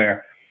that,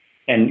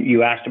 and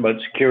you asked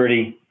about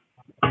security.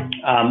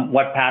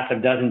 What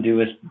Passive doesn't do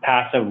is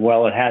Passive,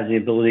 it has the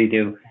ability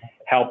to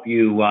help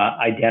you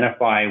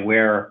identify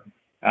where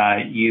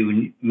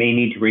you may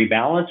need to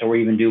rebalance, or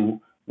even do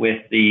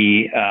with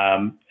the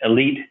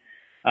Elite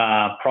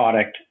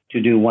product to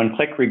do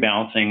one-click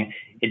rebalancing.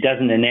 It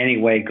doesn't in any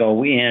way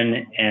go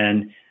in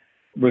and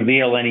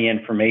reveal any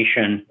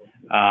information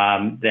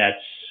that's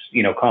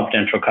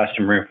confidential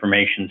customer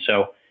information.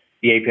 So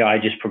the API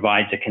just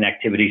provides the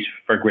connectivities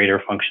for greater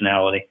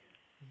functionality.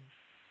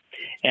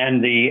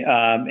 And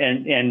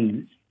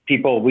and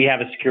people, we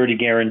have a security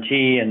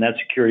guarantee, and that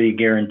security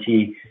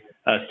guarantee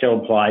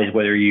still applies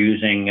whether you're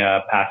using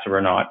Passive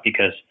or not,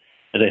 because,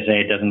 as I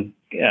say,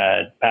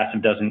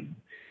 Passive doesn't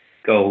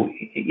go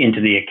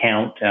into the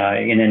account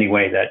in any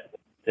way that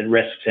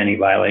risks any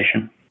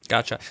violation.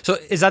 Gotcha. So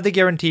is that the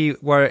guarantee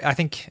where I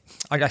think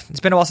it's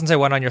been a while since I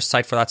went on your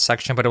site for that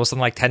section, but it was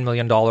something like $10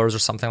 million or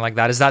something like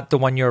that. Is that the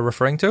one you're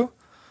referring to?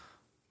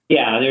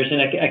 Yeah, there's an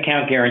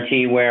account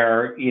guarantee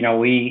where,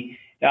 we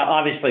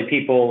obviously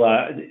people,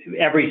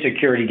 every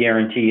security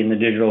guarantee in the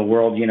digital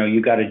world,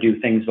 you got to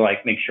do things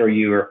like make sure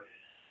you're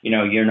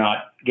not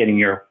getting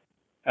your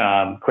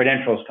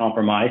credentials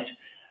compromised.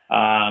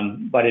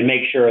 But it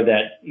makes sure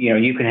that,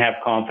 you can have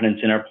confidence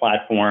in our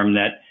platform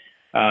that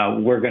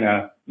we're going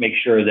to make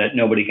sure that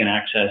nobody can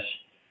access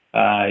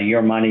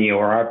your money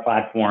or our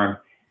platform.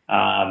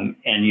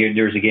 And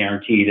there's a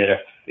guarantee that if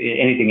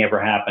anything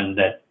ever happened,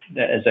 that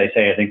as I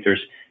say, I think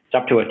it's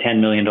up to a $10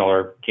 million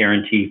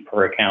guarantee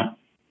per account.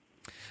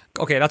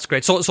 Okay, that's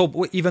great.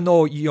 So even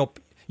though you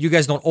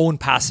guys don't own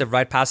Passive,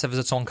 right? Passive is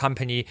its own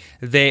company.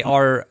 They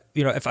are,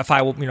 if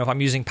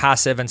I'm using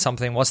Passive and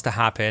something was to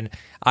happen,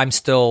 I'm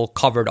still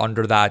covered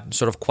under that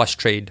sort of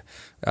Questrade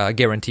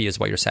guarantee, is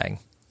what you're saying.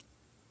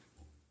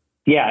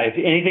 Yeah, if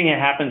anything that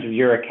happens with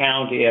your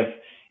account, if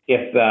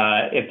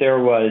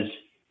there's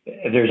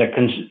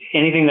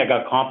anything that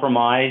got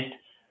compromised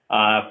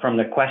from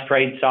the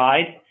Questrade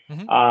side,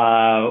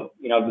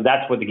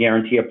 that's what the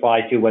guarantee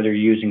applies to, whether you're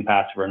using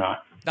Passive or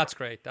not. That's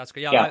great.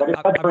 Yeah, but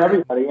it's for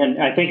everybody,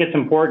 and I think it's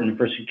important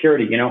for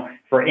security.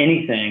 For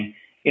anything,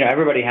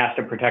 everybody has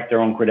to protect their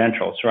own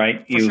credentials,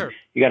 right? You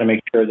got to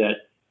make sure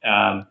that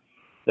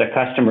the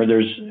customer,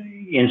 there's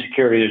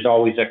insecurity. There's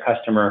always a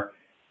customer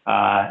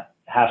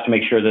has to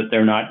make sure that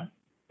they're not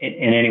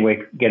in any way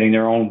getting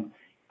their own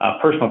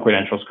personal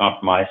credentials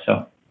compromised.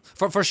 So.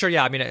 For sure,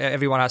 yeah. I mean,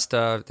 everyone has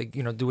to,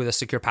 do with the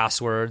secure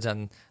passwords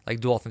and like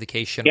dual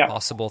authentication,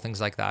 possible things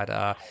like that.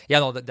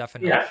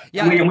 Definitely.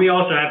 Yeah. We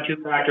also have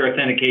two-factor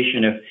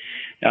authentication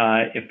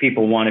if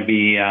people want to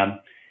be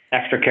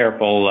extra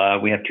careful.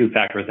 We have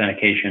two-factor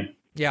authentication.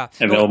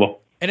 Available.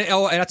 And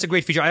that's a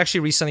great feature. I actually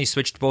recently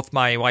switched both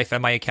my wife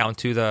and my account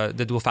to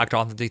the dual-factor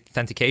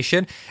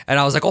authentication, and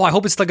I was like, I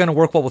hope it's still going to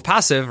work well with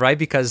Passive, right?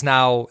 Because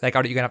now, like,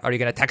 are you going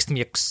to text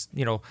me,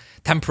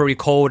 temporary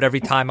code every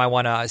time I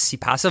want to see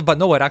Passive? But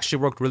no, it actually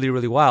worked really,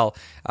 really well.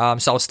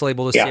 So I was still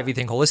able to see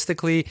everything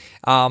holistically.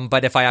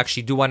 But if I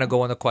actually do want to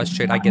go on the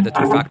Questrade, I get the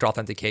two-factor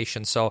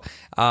authentication. So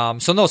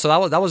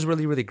that was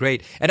really, really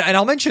great. And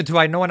I'll mention too,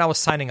 I know when I was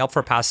signing up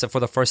for Passive for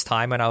the first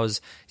time and I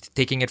was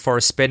taking it for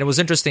a spin, it was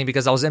interesting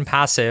because I was in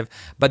Passive.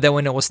 But then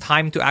when it was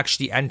time to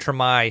actually enter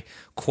my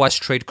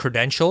Questrade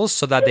credentials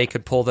so that they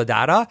could pull the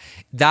data,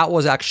 that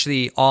was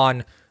actually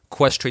on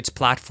Questrade's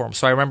platform.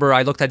 So I remember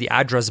I looked at the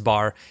address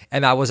bar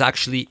and I was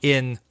actually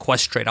in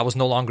Questrade. I was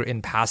no longer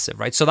in Passive,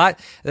 right? So that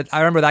I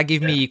remember that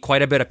gave me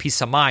quite a bit of peace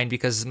of mind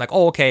because I'm like,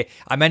 okay,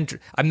 I'm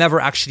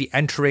never actually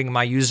entering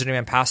my username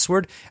and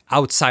password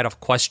outside of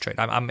Questrade.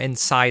 I'm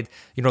inside,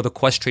 the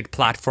Questrade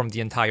platform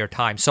the entire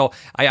time. So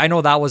I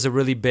know that was a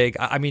really big,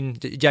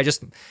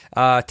 just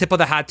tip of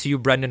the hat to you,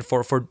 Brendan,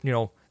 for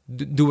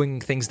doing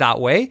things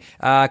that way,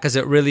 because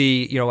it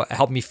really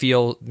helped me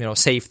feel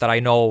safe that I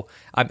know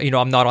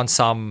I'm not on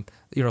some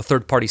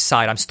third party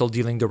side. I'm still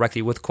dealing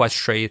directly with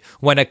Questrade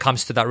when it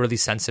comes to that really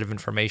sensitive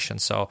information.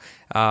 So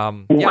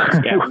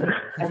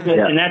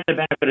And that's the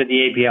benefit of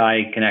the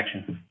API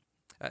connection.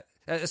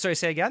 Sorry,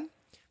 say again?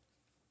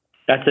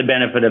 That's the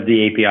benefit of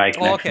the API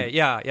connection. Oh, okay,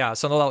 yeah.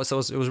 So no, it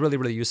was really,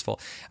 really useful.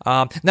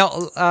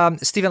 Now,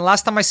 Stephen,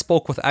 last time I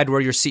spoke with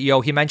Edward, your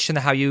CEO, he mentioned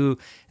how you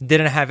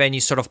didn't have any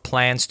sort of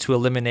plans to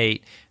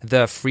eliminate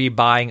the free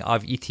buying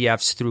of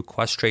ETFs through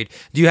Questrade.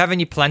 Do you have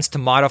any plans to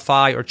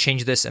modify or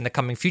change this in the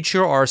coming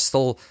future, or are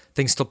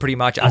things still pretty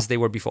much as they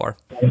were before?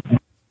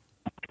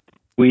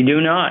 We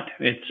do not.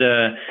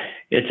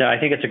 I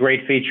think it's a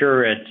great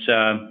feature. It's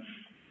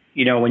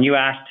when you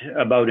asked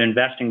about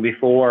investing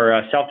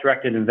before,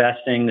 self-directed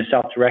investing, the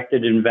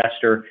self-directed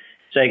investor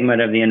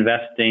segment of the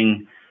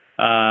investing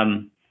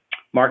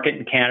market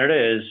in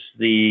Canada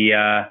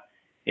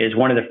is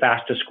one of the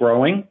fastest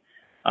growing,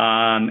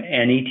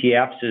 and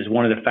ETFs is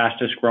one of the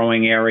fastest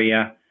growing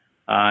area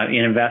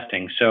in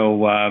investing.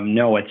 So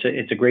no,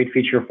 it's a great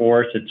feature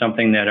for us. It's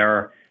something that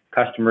our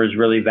customers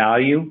really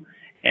value,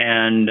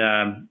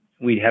 and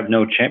we have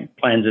no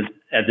plans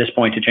at this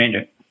point to change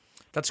it.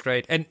 That's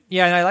great. And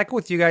I like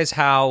with you guys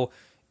how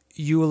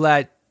you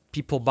let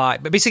people buy.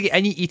 But basically,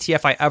 any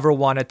ETF I ever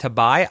wanted to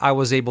buy, I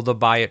was able to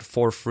buy it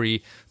for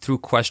free through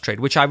Questrade,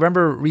 which I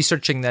remember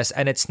researching this.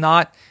 And that's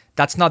not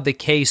the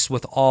case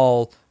with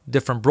all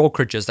different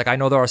brokerages. Like I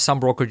know there are some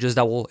brokerages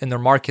that will, in their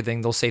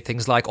marketing, they'll say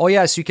things like, oh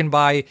yes, you can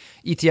buy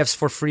ETFs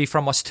for free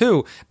from us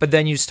too. But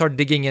then you start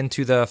digging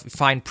into the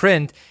fine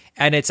print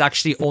and it's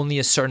actually only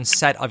a certain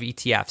set of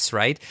ETFs,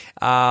 right?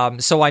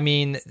 So I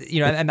mean,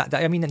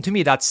 and to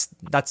me, that's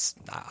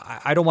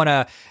I don't want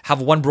to have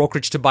one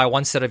brokerage to buy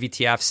one set of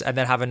ETFs and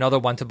then have another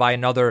one to buy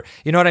another.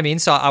 You know what I mean?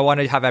 So I want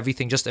to have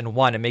everything just in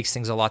one. It makes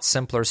things a lot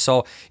simpler.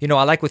 So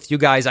I like with you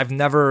guys, I've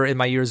never in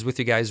my years with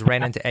you guys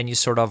ran into any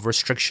sort of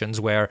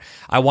restrictions where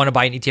I want to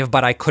buy an ETF,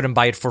 but I couldn't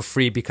buy it for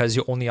free because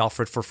you only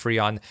offer it for free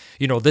on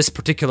this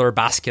particular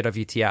basket of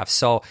ETFs.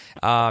 So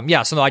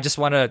so no, I just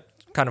want to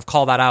kind of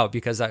call that out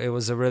because it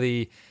was a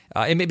really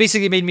it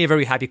basically made me a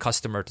very happy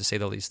customer, to say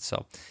the least.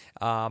 So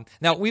now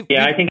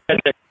I think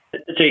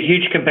it's a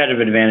huge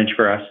competitive advantage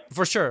for us.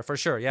 For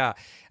sure, yeah.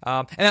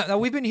 And now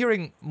we've been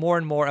hearing more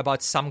and more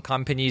about some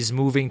companies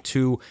moving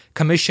to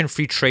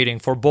commission-free trading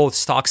for both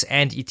stocks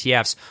and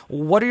ETFs.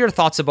 What are your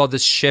thoughts about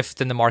this shift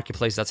in the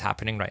marketplace that's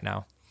happening right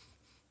now?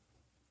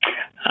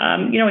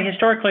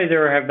 Historically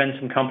there have been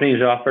some companies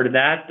who offered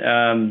that.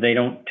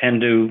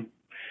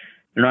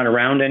 They're not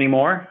around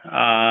anymore.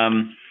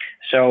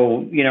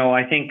 So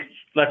I think,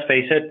 let's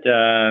face it,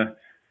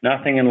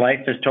 nothing in life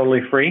is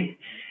totally free.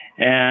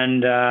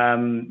 And,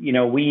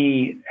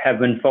 we have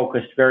been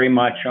focused very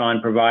much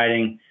on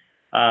providing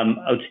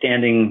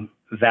outstanding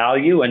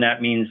value, and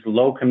that means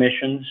low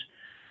commissions,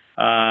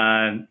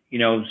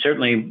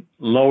 certainly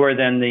lower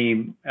than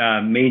the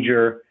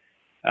major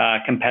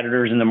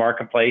competitors in the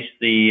marketplace,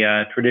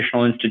 the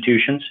traditional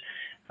institutions,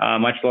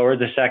 much lower.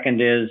 The second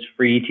is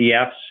free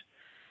ETFs.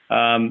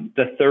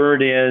 The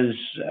third is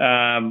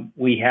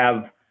we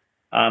have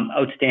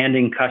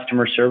outstanding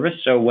customer service.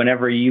 So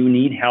whenever you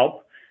need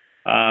help,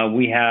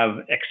 we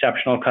have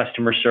exceptional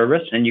customer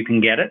service, and you can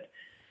get it.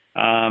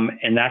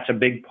 And that's a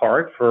big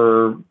part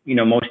for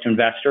most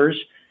investors.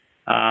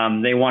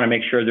 They want to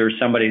make sure there's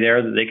somebody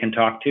there that they can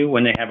talk to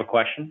when they have a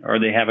question or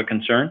they have a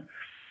concern.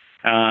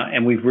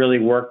 And we've really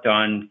worked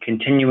on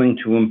continuing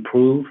to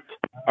improve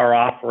our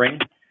offering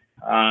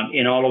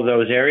in all of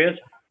those areas.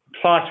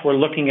 Plus, we're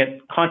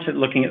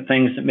constantly looking at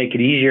things that make it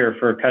easier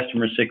for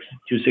customers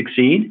to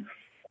succeed.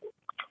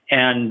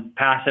 And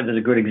passive is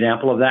a good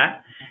example of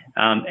that.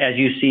 As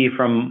you see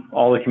from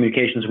all the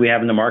communications we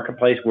have in the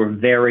marketplace, we're a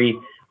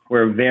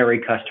very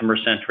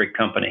customer-centric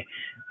company.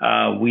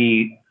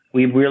 We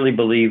really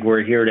believe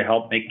we're here to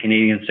help make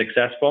Canadians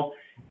successful.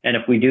 And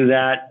if we do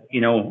that,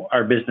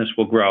 our business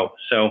will grow.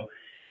 So,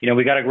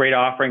 we got a great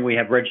offering. We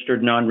have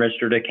registered,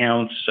 non-registered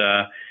accounts.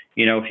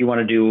 If you want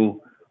to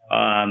do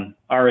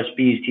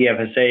RSPs,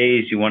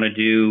 TFSAs, you want to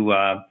do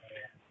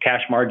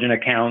cash margin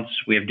accounts,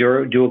 we have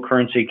dual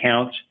currency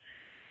accounts.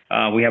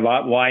 We have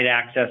wide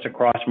access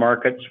across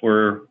markets.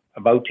 We're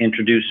about to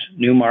introduce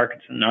new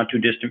markets in the not too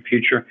distant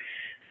future.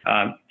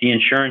 The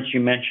insurance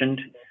you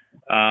mentioned,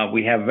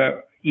 we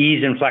have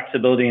ease and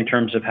flexibility in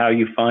terms of how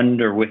you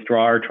fund or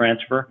withdraw or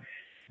transfer.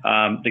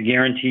 The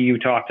guarantee you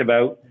talked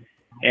about.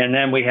 And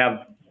then we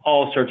have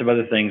all sorts of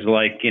other things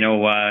like,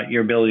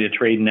 your ability to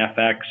trade in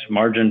FX,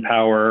 margin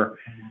power,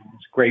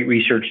 great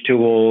research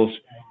tools,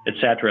 et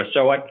cetera.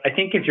 So I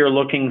think if you're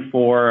looking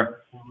for,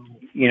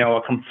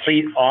 a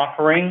complete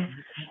offering,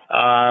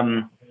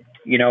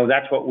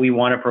 that's what we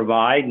want to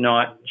provide,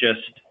 not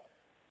just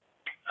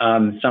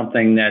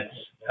something that's,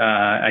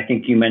 I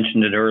think you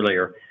mentioned it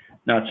earlier,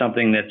 not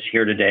something that's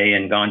here today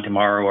and gone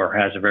tomorrow or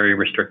has a very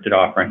restricted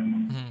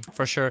offering.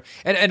 For sure.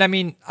 And I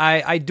mean,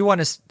 I do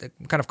want to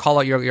kind of call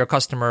out your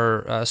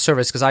customer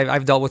service, because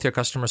I've dealt with your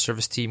customer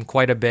service team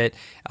quite a bit.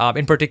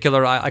 In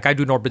particular, I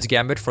do Norbit's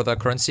Gambit for the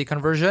currency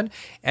conversion.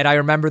 And I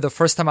remember the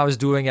first time I was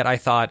doing it, I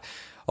thought,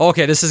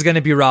 okay, this is going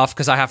to be rough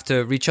because I have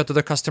to reach out to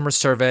the customer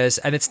service,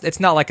 and it's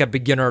not like a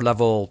beginner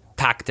level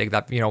tactic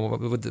that,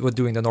 with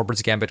doing the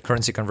Norbert's Gambit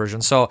currency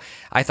conversion. So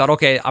I thought,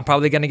 okay, I'm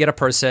probably going to get a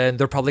person.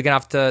 They're probably going to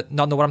have to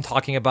not know what I'm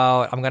talking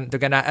about. They're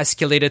going to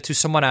escalate it to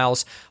someone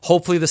else.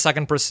 Hopefully the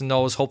second person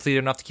knows. Hopefully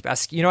they don't have to keep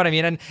asking. You know what I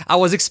mean? And I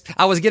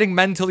was getting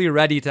mentally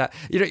ready to,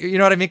 you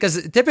know what I mean?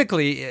 Because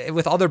typically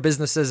with other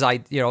businesses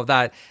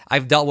that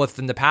I've dealt with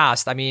in the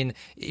past, I mean,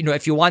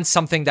 if you want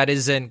something that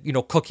isn't,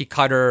 cookie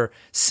cutter,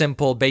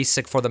 simple,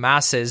 basic for the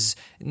masses,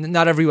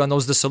 not everyone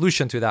knows the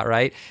solution to that,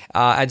 right?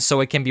 And so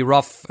it can be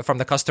rough from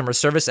the customer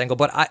service angle.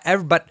 But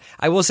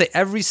I will say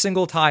every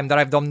single time that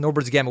I've done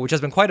Norbert's Gambit, which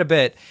has been quite a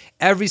bit,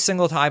 every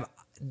single time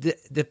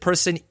the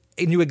person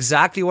knew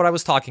exactly what I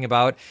was talking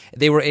about.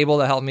 They were able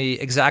to help me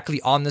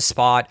exactly on the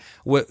spot,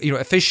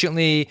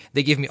 efficiently.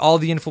 They gave me all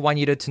the info I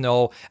needed to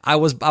know. I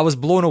was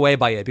blown away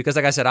by it because,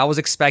 like I said, I was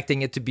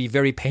expecting it to be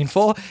very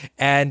painful,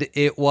 and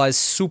it was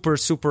super,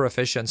 super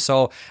efficient.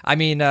 So, I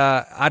mean,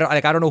 I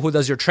don't know who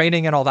does your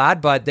training and all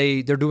that, but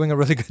they're doing a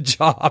really good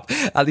job.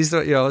 At least,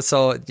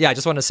 So yeah, I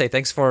just want to say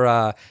thanks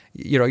for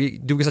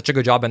doing such a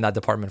good job in that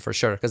department for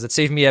sure, because it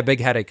saved me a big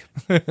headache.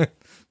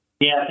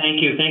 Yeah,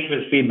 thank you. Thank you for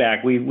the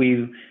feedback.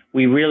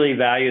 We really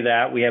value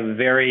that. We have a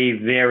very,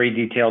 very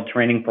detailed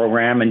training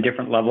program and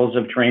different levels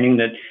of training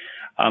that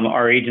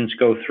our agents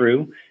go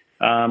through.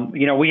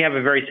 We have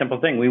a very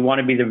simple thing. We want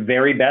to be the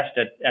very best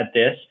at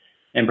this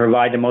and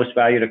provide the most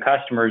value to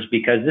customers,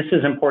 because this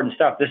is important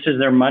stuff. This is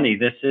their money.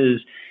 This is,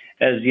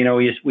 as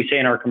we say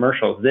in our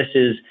commercials, this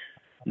is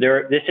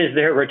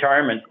their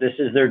retirement. This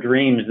is their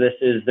dreams. This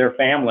is their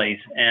families,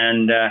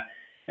 and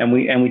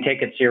we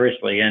take it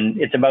seriously. And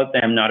it's about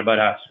them, not about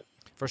us.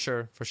 For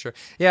sure.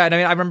 Yeah, and I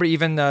mean, I remember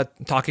even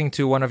talking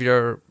to one of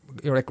your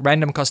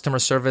random customer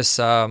service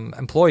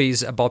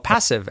employees about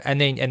Passive,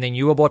 and they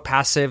knew about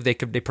Passive. They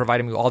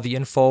provided me with all the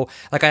info.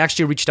 Like, I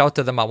actually reached out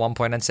to them at one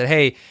point and said,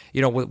 hey,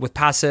 with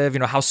Passive,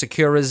 how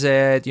secure is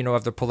it?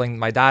 If they're pulling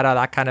my data,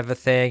 that kind of a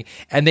thing.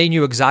 And they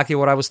knew exactly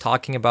what I was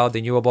talking about.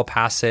 They knew about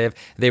Passive.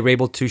 They were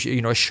able to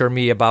assure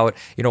me about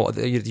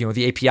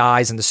the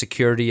APIs and the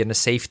security and the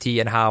safety,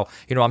 and how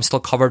I'm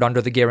still covered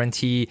under the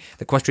guarantee,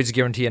 the Questrade's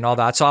guarantee, and all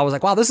that. So I was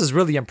like, wow, this is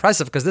really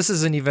impressive, because this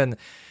isn't even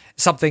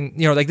something,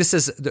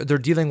 they're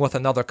dealing with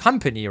another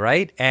company,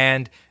 right?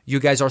 And you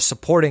guys are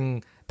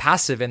supporting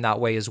Passive in that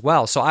way as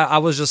well. So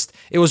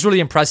it was really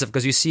impressive,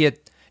 because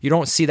you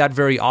don't see that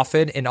very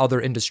often in other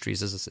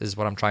industries, is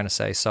what I'm trying to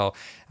say. So,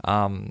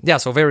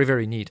 so very,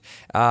 very neat.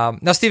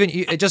 Now, Stephen,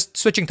 just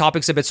switching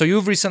topics a bit. So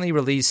you've recently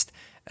released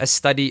a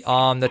study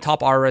on the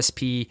top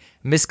RRSP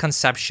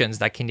misconceptions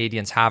that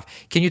Canadians have.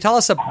 Can you tell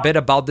us a bit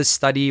about this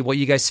study, what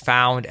you guys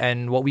found,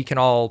 and what we can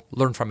all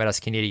learn from it as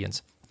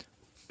Canadians?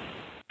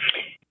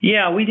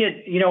 Yeah, we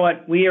did. You know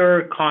what? We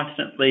are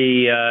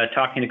constantly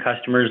talking to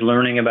customers,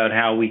 learning about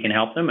how we can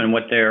help them and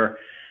what they're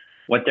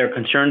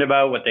concerned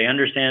about, what they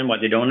understand,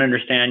 what they don't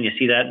understand. You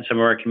see that in some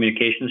of our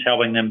communications,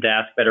 helping them to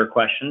ask better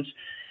questions,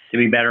 to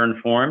be better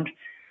informed.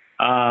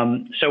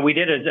 So we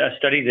did a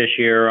study this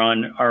year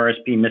on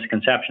RRSP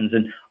misconceptions,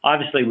 and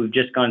obviously we've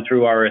just gone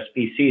through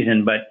RRSP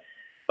season. But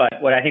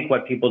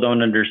what people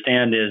don't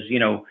understand is,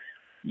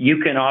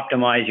 you can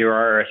optimize your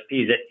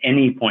RRSPs at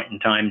any point in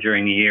time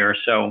during the year.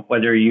 So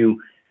whether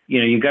you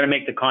got to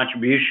make the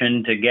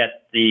contribution to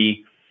get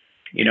the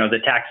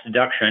tax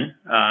deduction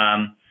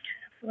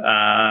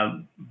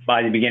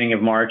by the beginning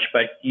of March,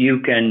 but you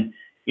can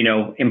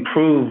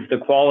improve the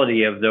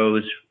quality of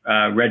those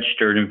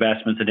registered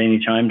investments at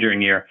any time during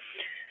the year.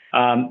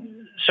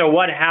 So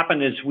what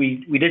happened is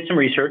we did some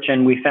research,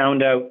 and we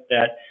found out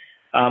that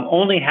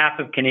only half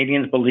of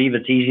Canadians believe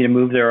it's easy to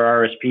move their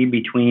RRSP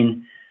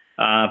between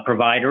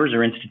providers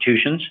or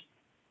institutions,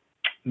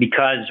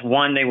 because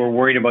one, they were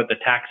worried about the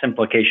tax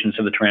implications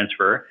of the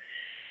transfer.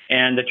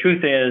 And the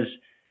truth is,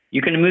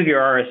 you can move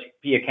your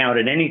RRSP account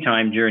at any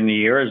time during the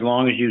year, as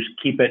long as you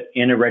keep it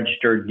in a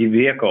registered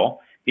vehicle.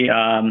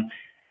 Then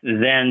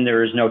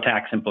there is no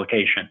tax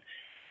implication.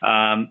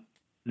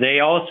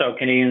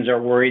 Canadians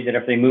are worried that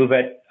if they move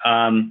it,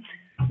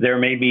 there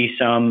may be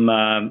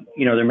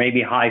there may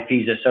be high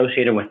fees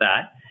associated with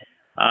that.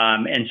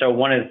 And so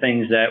one of the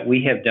things that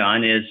we have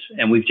done is,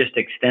 and we've just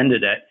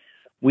extended it,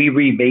 we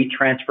rebate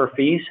transfer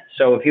fees.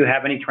 So if you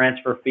have any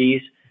transfer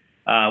fees,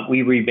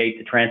 we rebate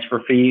the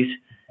transfer fees.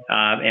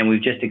 And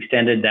we've just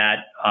extended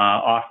that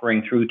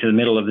offering through to the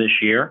middle of this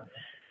year.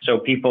 So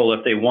people,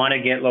 if they want to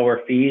get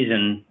lower fees,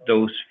 and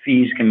those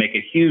fees can make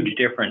a huge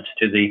difference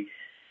to the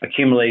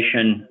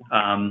accumulation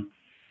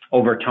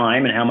over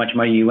time and how much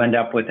money you end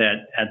up with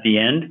at the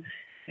end.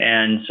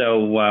 And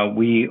so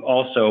we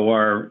also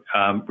are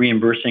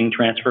reimbursing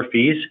transfer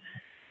fees.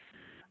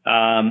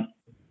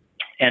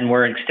 And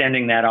we're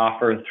extending that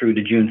offer through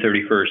to June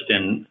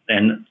 31st.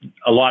 And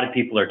a lot of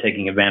people are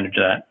taking advantage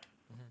of that.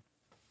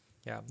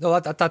 Yeah, no,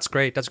 that's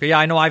great. That's great. Yeah,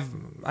 I know.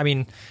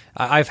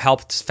 I've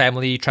helped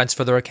family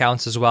transfer their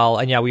accounts as well,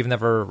 and yeah, we've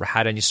never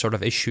had any sort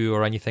of issue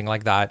or anything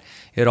like that.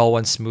 It all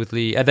went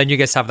smoothly, and then you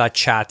guys have that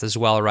chat as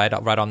well, right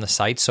on the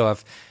site. So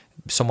if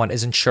someone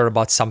isn't sure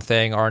about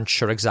something or aren't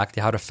sure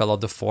exactly how to fill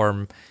out the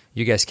form,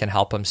 you guys can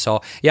help them.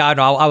 So yeah,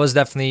 no, I was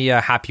definitely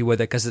happy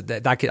with it, because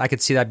I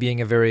could see that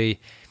being a very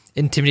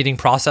intimidating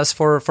process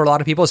for a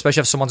lot of people, especially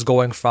if someone's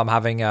going from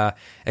having a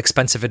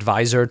expensive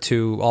advisor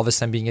to all of a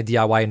sudden being a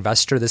DIY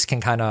investor. This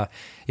can kind of,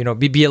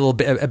 be a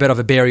bit of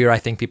a barrier. I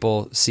think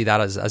people see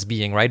that as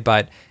being, right.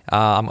 But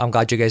I'm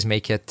glad you guys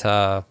make it,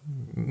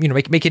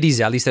 make it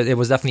easy. At least it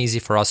was definitely easy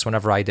for us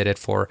whenever I did it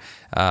for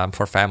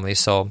families.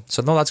 So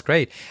no, that's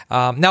great.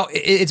 Now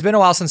it's been a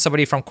while since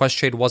somebody from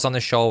Questrade was on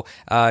the show.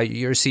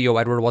 Your CEO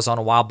Edward was on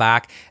a while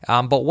back.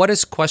 But what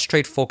is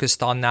Questrade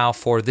focused on now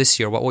for this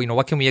year?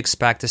 What can we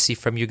expect to see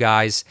from you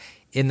guys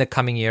in the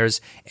coming years?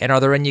 And are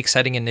there any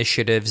exciting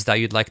initiatives that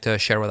you'd like to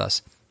share with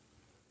us?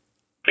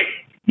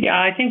 Yeah,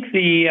 I think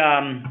we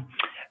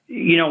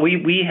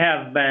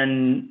have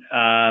been,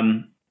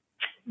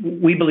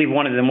 we believe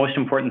one of the most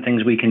important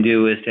things we can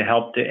do is to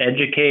help to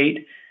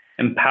educate,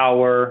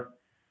 empower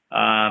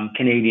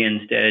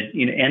Canadians to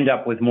end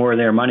up with more of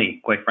their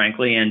money, quite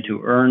frankly, and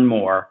to earn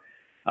more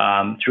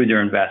through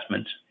their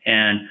investments.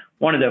 And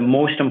one of the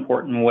most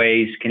important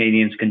ways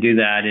Canadians can do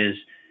that is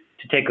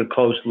to take a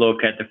close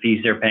look at the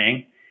fees they're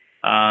paying.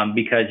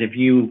 Because if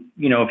you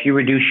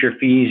reduce your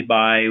fees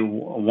by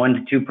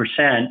 1% to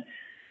 2%,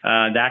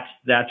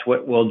 that's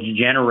what will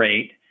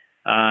generate,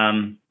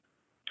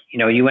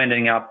 you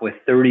ending up with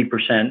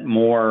 30%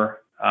 more,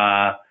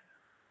 30%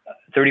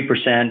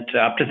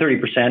 up to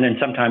 30%, and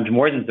sometimes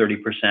more than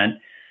 30%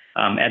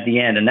 at the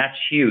end. And that's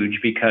huge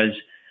because,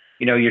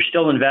 you're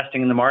still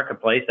investing in the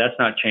marketplace. That's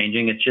not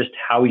changing. It's just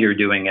how you're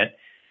doing it.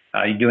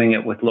 You're doing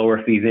it with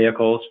lower fee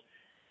vehicles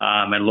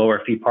and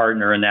lower fee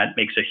partner, and that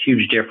makes a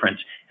huge difference.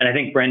 And I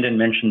think Brendan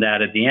mentioned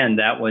that at the end.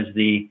 That was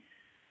the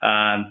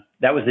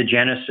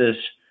genesis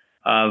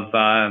of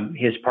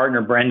his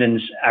partner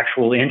Brendan's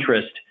actual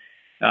interest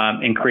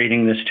in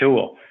creating this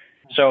tool.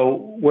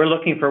 So we're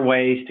looking for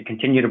ways to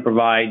continue to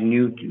provide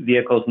new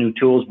vehicles, new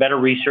tools, better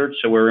research.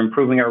 So we're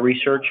improving our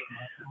research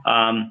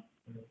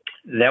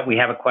that we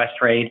have at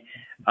Questrade.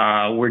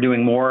 We're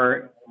doing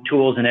more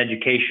tools and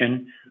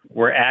education.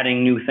 We're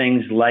adding new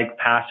things like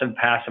passive.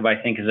 Passive, I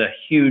think, is a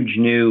huge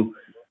new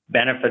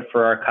benefit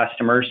for our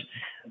customers.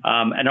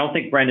 I don't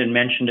think Brendan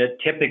mentioned it.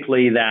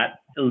 Typically,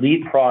 that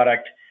elite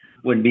product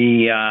would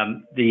be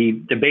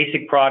the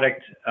basic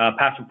product,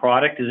 passive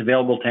product is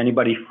available to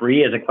anybody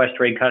free as a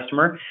Questrade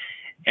customer.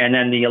 And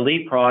then the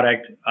elite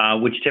product,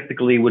 which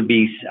typically would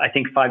be, I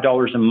think,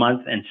 $5 a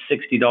month and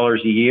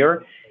 $60 a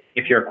year.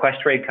 If you're a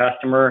Questrade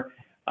customer,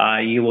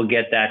 you will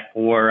get that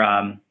for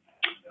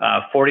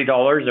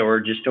 $40 or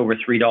just over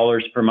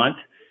 $3 per month.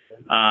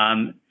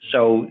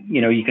 So,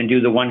 you can do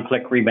the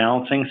one-click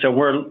rebalancing. So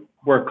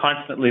we're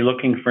constantly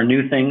looking for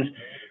new things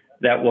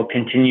that will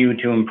continue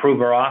to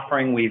improve our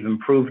offering. We've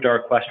improved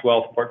our Quest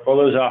Wealth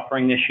Portfolios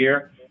offering this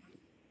year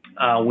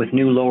with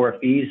new lower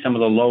fees, some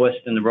of the lowest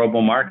in the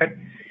robo market.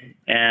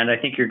 And I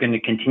think you're going to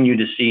continue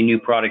to see new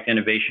product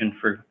innovation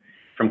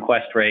from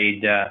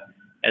Questrade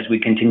as we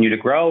continue to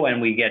grow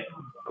and we get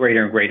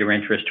greater and greater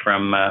interest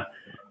from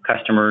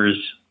customers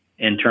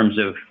in terms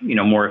of,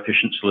 more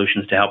efficient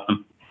solutions to help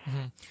them.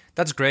 Mm-hmm.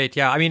 That's great.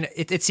 Yeah. I mean,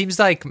 it seems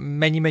like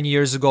many, many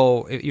years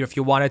ago, if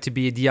you wanted to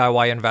be a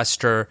DIY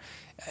investor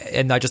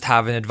and not just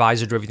have an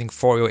advisor do everything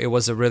for you, it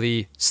was a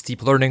really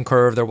steep learning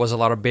curve. There was a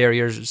lot of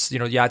barriers,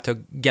 you had to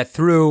get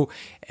through.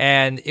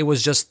 And it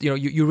was just,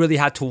 you really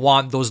had to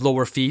want those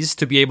lower fees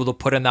to be able to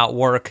put in that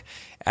work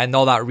and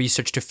all that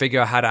research to figure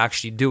out how to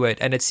actually do it.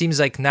 And it seems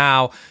like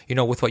now,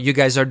 with what you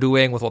guys are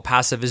doing, with what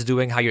Passive is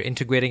doing, how you're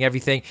integrating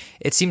everything,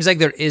 it seems like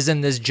there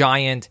isn't this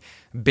giant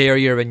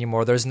barrier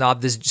anymore. There's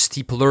not this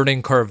steep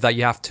learning curve that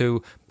you have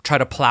to try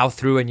to plow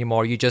through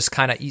anymore. You just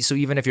kind of, so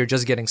even if you're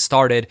just getting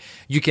started,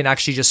 you can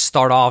actually just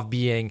start off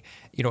being,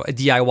 a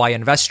DIY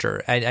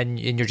investor and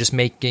you're just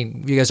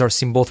making, you guys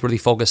seem both really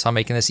focused on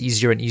making this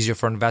easier and easier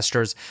for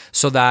investors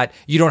so that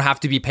you don't have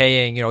to be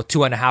paying,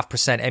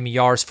 2.5%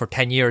 MERs for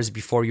 10 years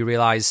before you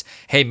realize,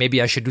 hey,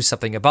 maybe I should do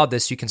something about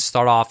this. You can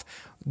start off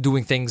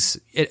doing things,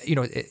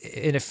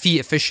 in a fee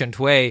efficient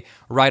way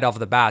right off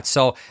the bat.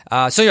 So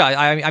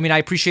yeah, I mean, I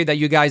appreciate that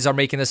you guys are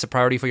making this a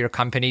priority for your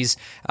companies.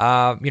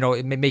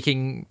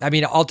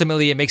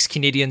 Ultimately it makes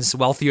Canadians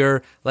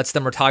wealthier, lets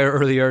them retire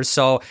earlier.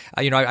 So,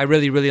 I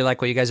really, really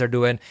like what you guys are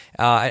doing.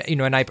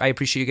 And I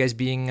appreciate you guys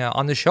being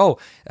on the show.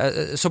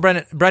 So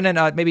Brendan,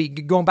 maybe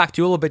going back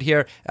to you a little bit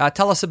here,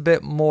 tell us a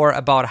bit more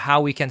about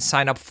how we can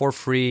sign up for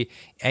free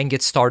and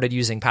get started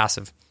using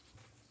Passive.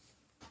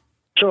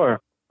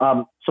 Sure.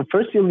 So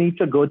first you'll need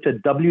to go to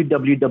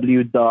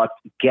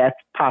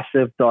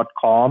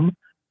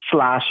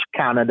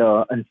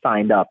www.getpassive.com/Canada and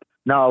sign up.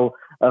 Now,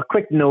 a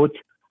quick note,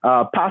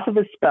 Passive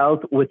is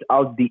spelled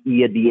without the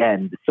E at the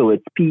end. So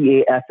it's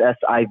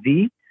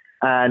PASSIV.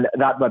 And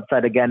that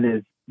website again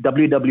is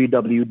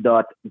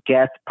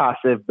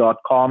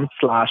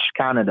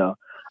www.getpassive.com/Canada.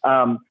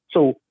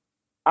 So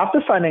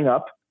after signing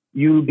up,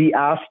 you'll be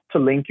asked to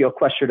link your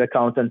Questrade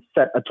account and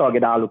set a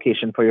target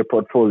allocation for your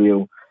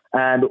portfolio.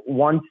 And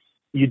once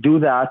you do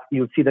that,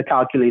 you'll see the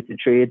calculated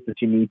trades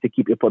that you need to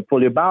keep your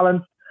portfolio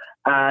balanced.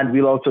 And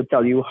we'll also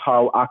tell you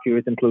how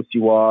accurate and close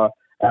you are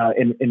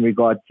in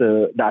regards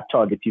to that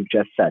target you've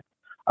just set.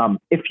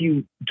 If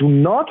you do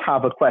not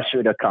have a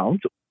Questrade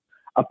account,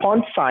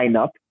 upon sign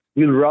up,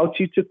 we'll route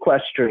you to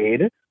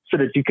Questrade so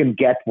that you can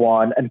get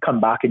one and come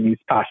back and use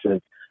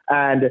passive.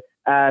 And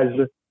as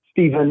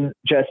Stephen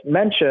just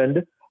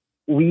mentioned,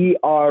 we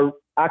are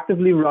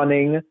actively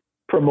running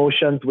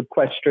promotions with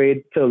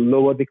Questrade to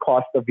lower the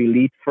cost of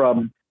Elite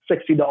from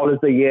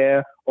 $60 a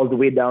year all the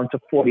way down to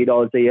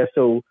 $40 a year.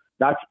 So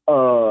that's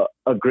a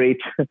great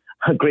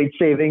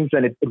savings,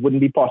 and it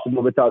wouldn't be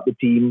possible without the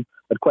team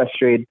at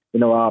Questrade,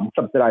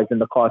 subsidizing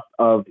the cost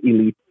of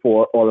Elite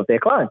for all of their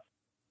clients.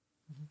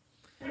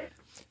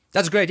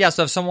 That's great. Yeah.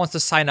 So if someone wants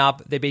to sign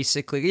up, they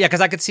basically,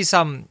 because I could see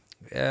some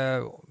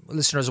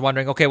listeners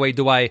wondering, okay, wait,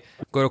 do I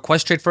go to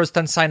Questrade first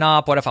and sign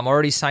up? What if I'm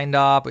already signed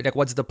up? Like,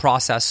 what's the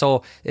process?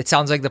 So it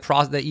sounds like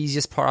the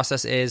easiest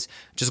process is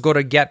just go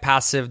to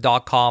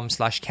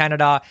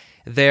getpassive.com/Canada.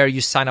 There you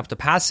sign up to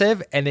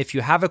Passive, and if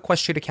you have a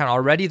Questrade account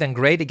already, then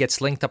great, it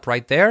gets linked up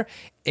right there.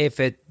 If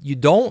you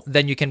don't,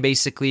 then you can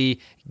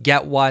basically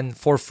get one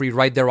for free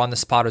right there on the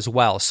spot as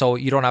well. So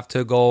you don't have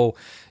to go,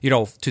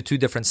 to two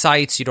different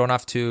sites. You don't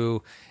have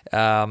to,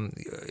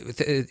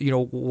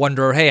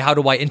 wonder, hey, how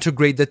do I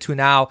integrate the two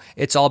now?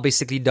 It's all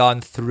basically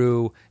done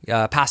through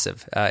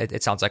Passive.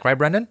 It sounds like, right,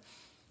 Brendan?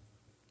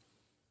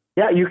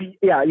 Yeah, you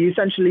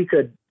essentially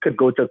could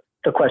go to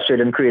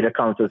Questrade and create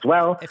accounts as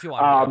well. If you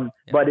want.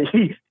 But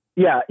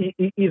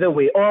either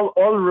way,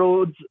 all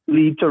roads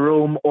lead to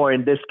Rome, or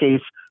in this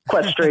case,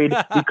 Questrade,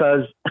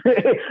 because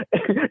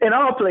in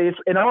our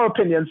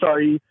opinion,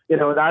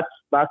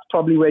 that's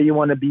probably where you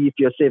want to be if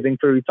you're saving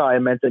for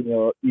retirement and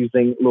you're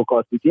using low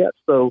cost ETFs.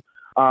 So,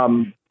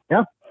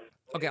 yeah.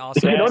 Okay,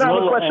 awesome. If you don't have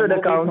a Questrade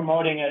account,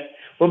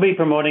 we'll be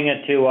promoting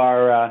it to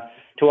our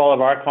to all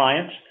of our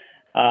clients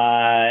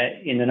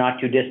in the not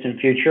too distant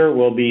future.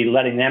 We'll be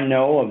letting them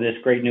know of this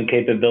great new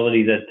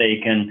capability that they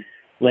can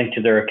link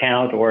to their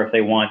account, or if they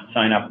want,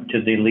 sign up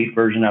to the Elite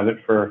version of it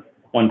for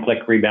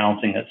one-click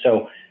rebalancing it.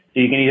 So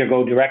you can either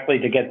go directly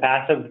to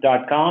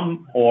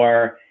getpassive.com,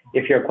 or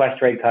if you're a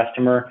Questrade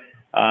customer,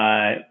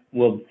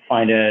 we're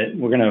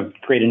going to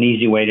create an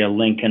easy way to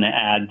link and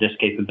add this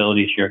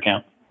capability to your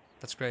account.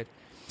 That's great.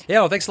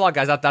 Yeah, well, thanks a lot,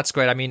 guys. That's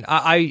great. I mean,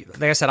 I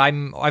like I said,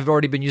 I've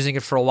already been using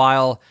it for a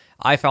while.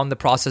 I found the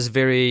process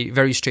very,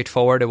 very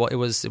straightforward. It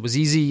was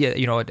easy.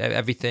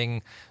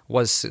 Everything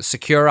was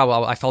secure.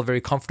 I felt very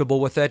comfortable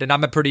with it, and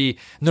I'm a pretty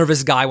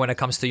nervous guy when it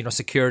comes to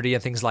security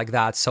and things like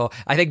that. So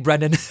I think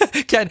Brendan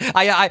can.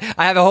 I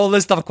have a whole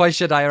list of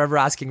questions I remember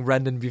asking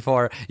Brendan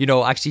before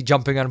actually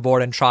jumping on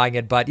board and trying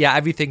it. But yeah,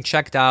 everything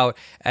checked out,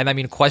 and I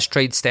mean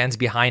Questrade stands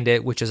behind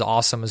it, which is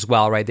awesome as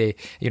well, right? They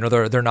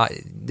they're not.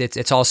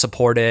 It's all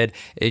supported.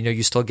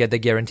 You still get the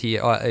guarantee.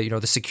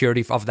 The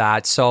security of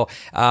that. So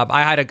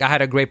I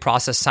had a great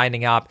process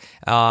signing up,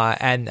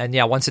 and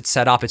yeah, once it's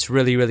set up, it's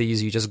really, really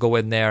easy. You just go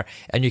in there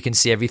and you can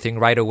see everything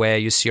right away.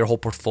 You see your whole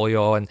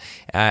portfolio and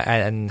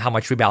how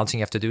much rebalancing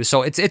you have to do.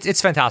 So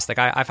it's fantastic.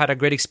 I've had a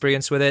great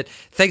experience with it.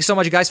 Thanks so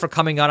much, guys, for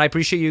coming on. I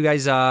appreciate you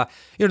guys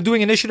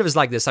doing initiatives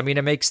like this. I mean,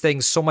 it makes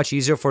things so much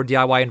easier for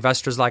DIY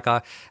investors like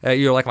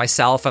like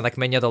myself and like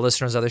many of the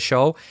listeners of the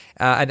show.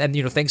 And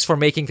thanks for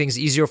making things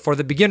easier for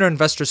the beginner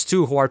investors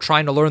too, who are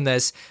trying to learn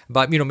this,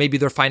 but maybe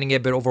they're finding it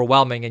a bit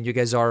overwhelming, and you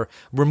guys are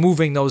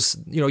removing those.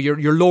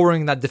 You're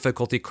lowering that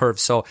difficulty curve.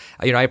 So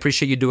I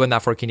appreciate you doing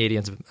that for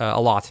Canadians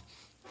a lot.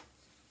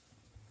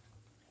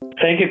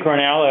 Thank you,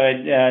 Cornell.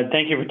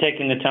 Thank you for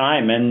taking the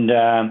time, and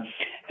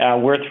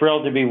we're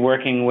thrilled to be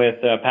working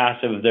with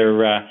Passive.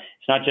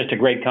 It's not just a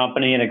great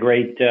company and a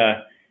great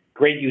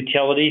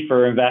utility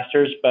for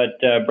investors, but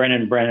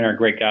Brendan and Brennan are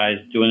great guys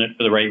doing it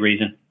for the right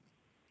reason.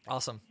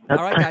 Awesome. All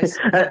right, guys.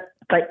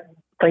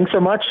 Thanks so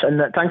much,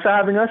 and thanks for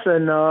having us.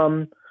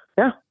 And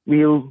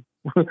we'll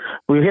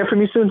hear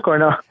from you soon,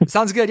 Cornell.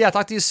 Sounds good. Yeah,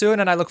 talk to you soon,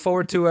 and I look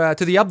forward to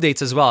the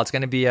updates as well. It's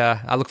going to be.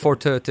 I look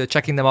forward to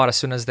checking them out as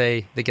soon as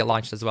they get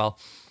launched as well.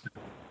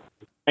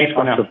 Thanks,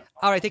 Cornell. Awesome.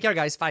 All right, take care,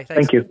 guys. Bye.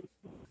 Thanks. Thank you.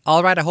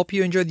 All right, I hope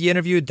you enjoyed the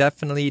interview.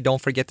 Definitely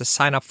don't forget to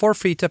sign up for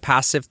free to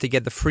Passive to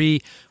get the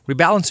free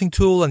rebalancing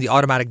tool and the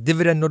automatic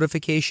dividend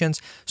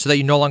notifications so that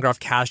you no longer have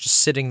cash just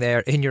sitting there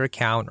in your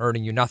account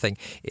earning you nothing.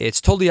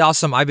 It's totally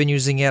awesome. I've been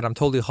using it. I'm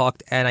totally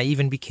hooked, and I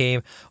even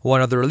became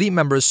one of their elite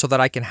members so that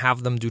I can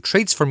have them do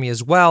trades for me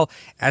as well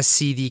as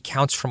see the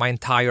accounts for my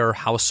entire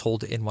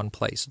household in one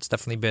place. It's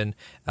definitely been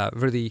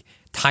really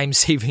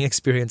time-saving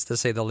experience, to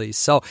say the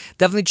least. So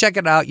definitely check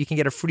it out. You can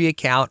get a free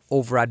account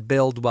over at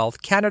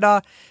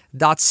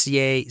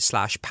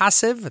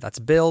buildwealthcanada.ca/passive. That's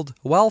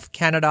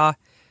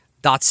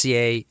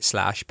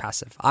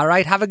buildwealthcanada.ca/passive. All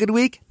right, have a good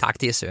week. Talk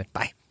to you soon.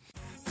 Bye.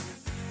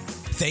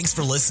 Thanks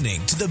for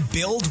listening to the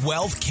Build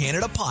Wealth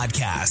Canada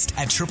podcast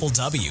at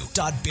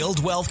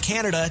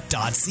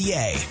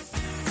www.buildwealthcanada.ca.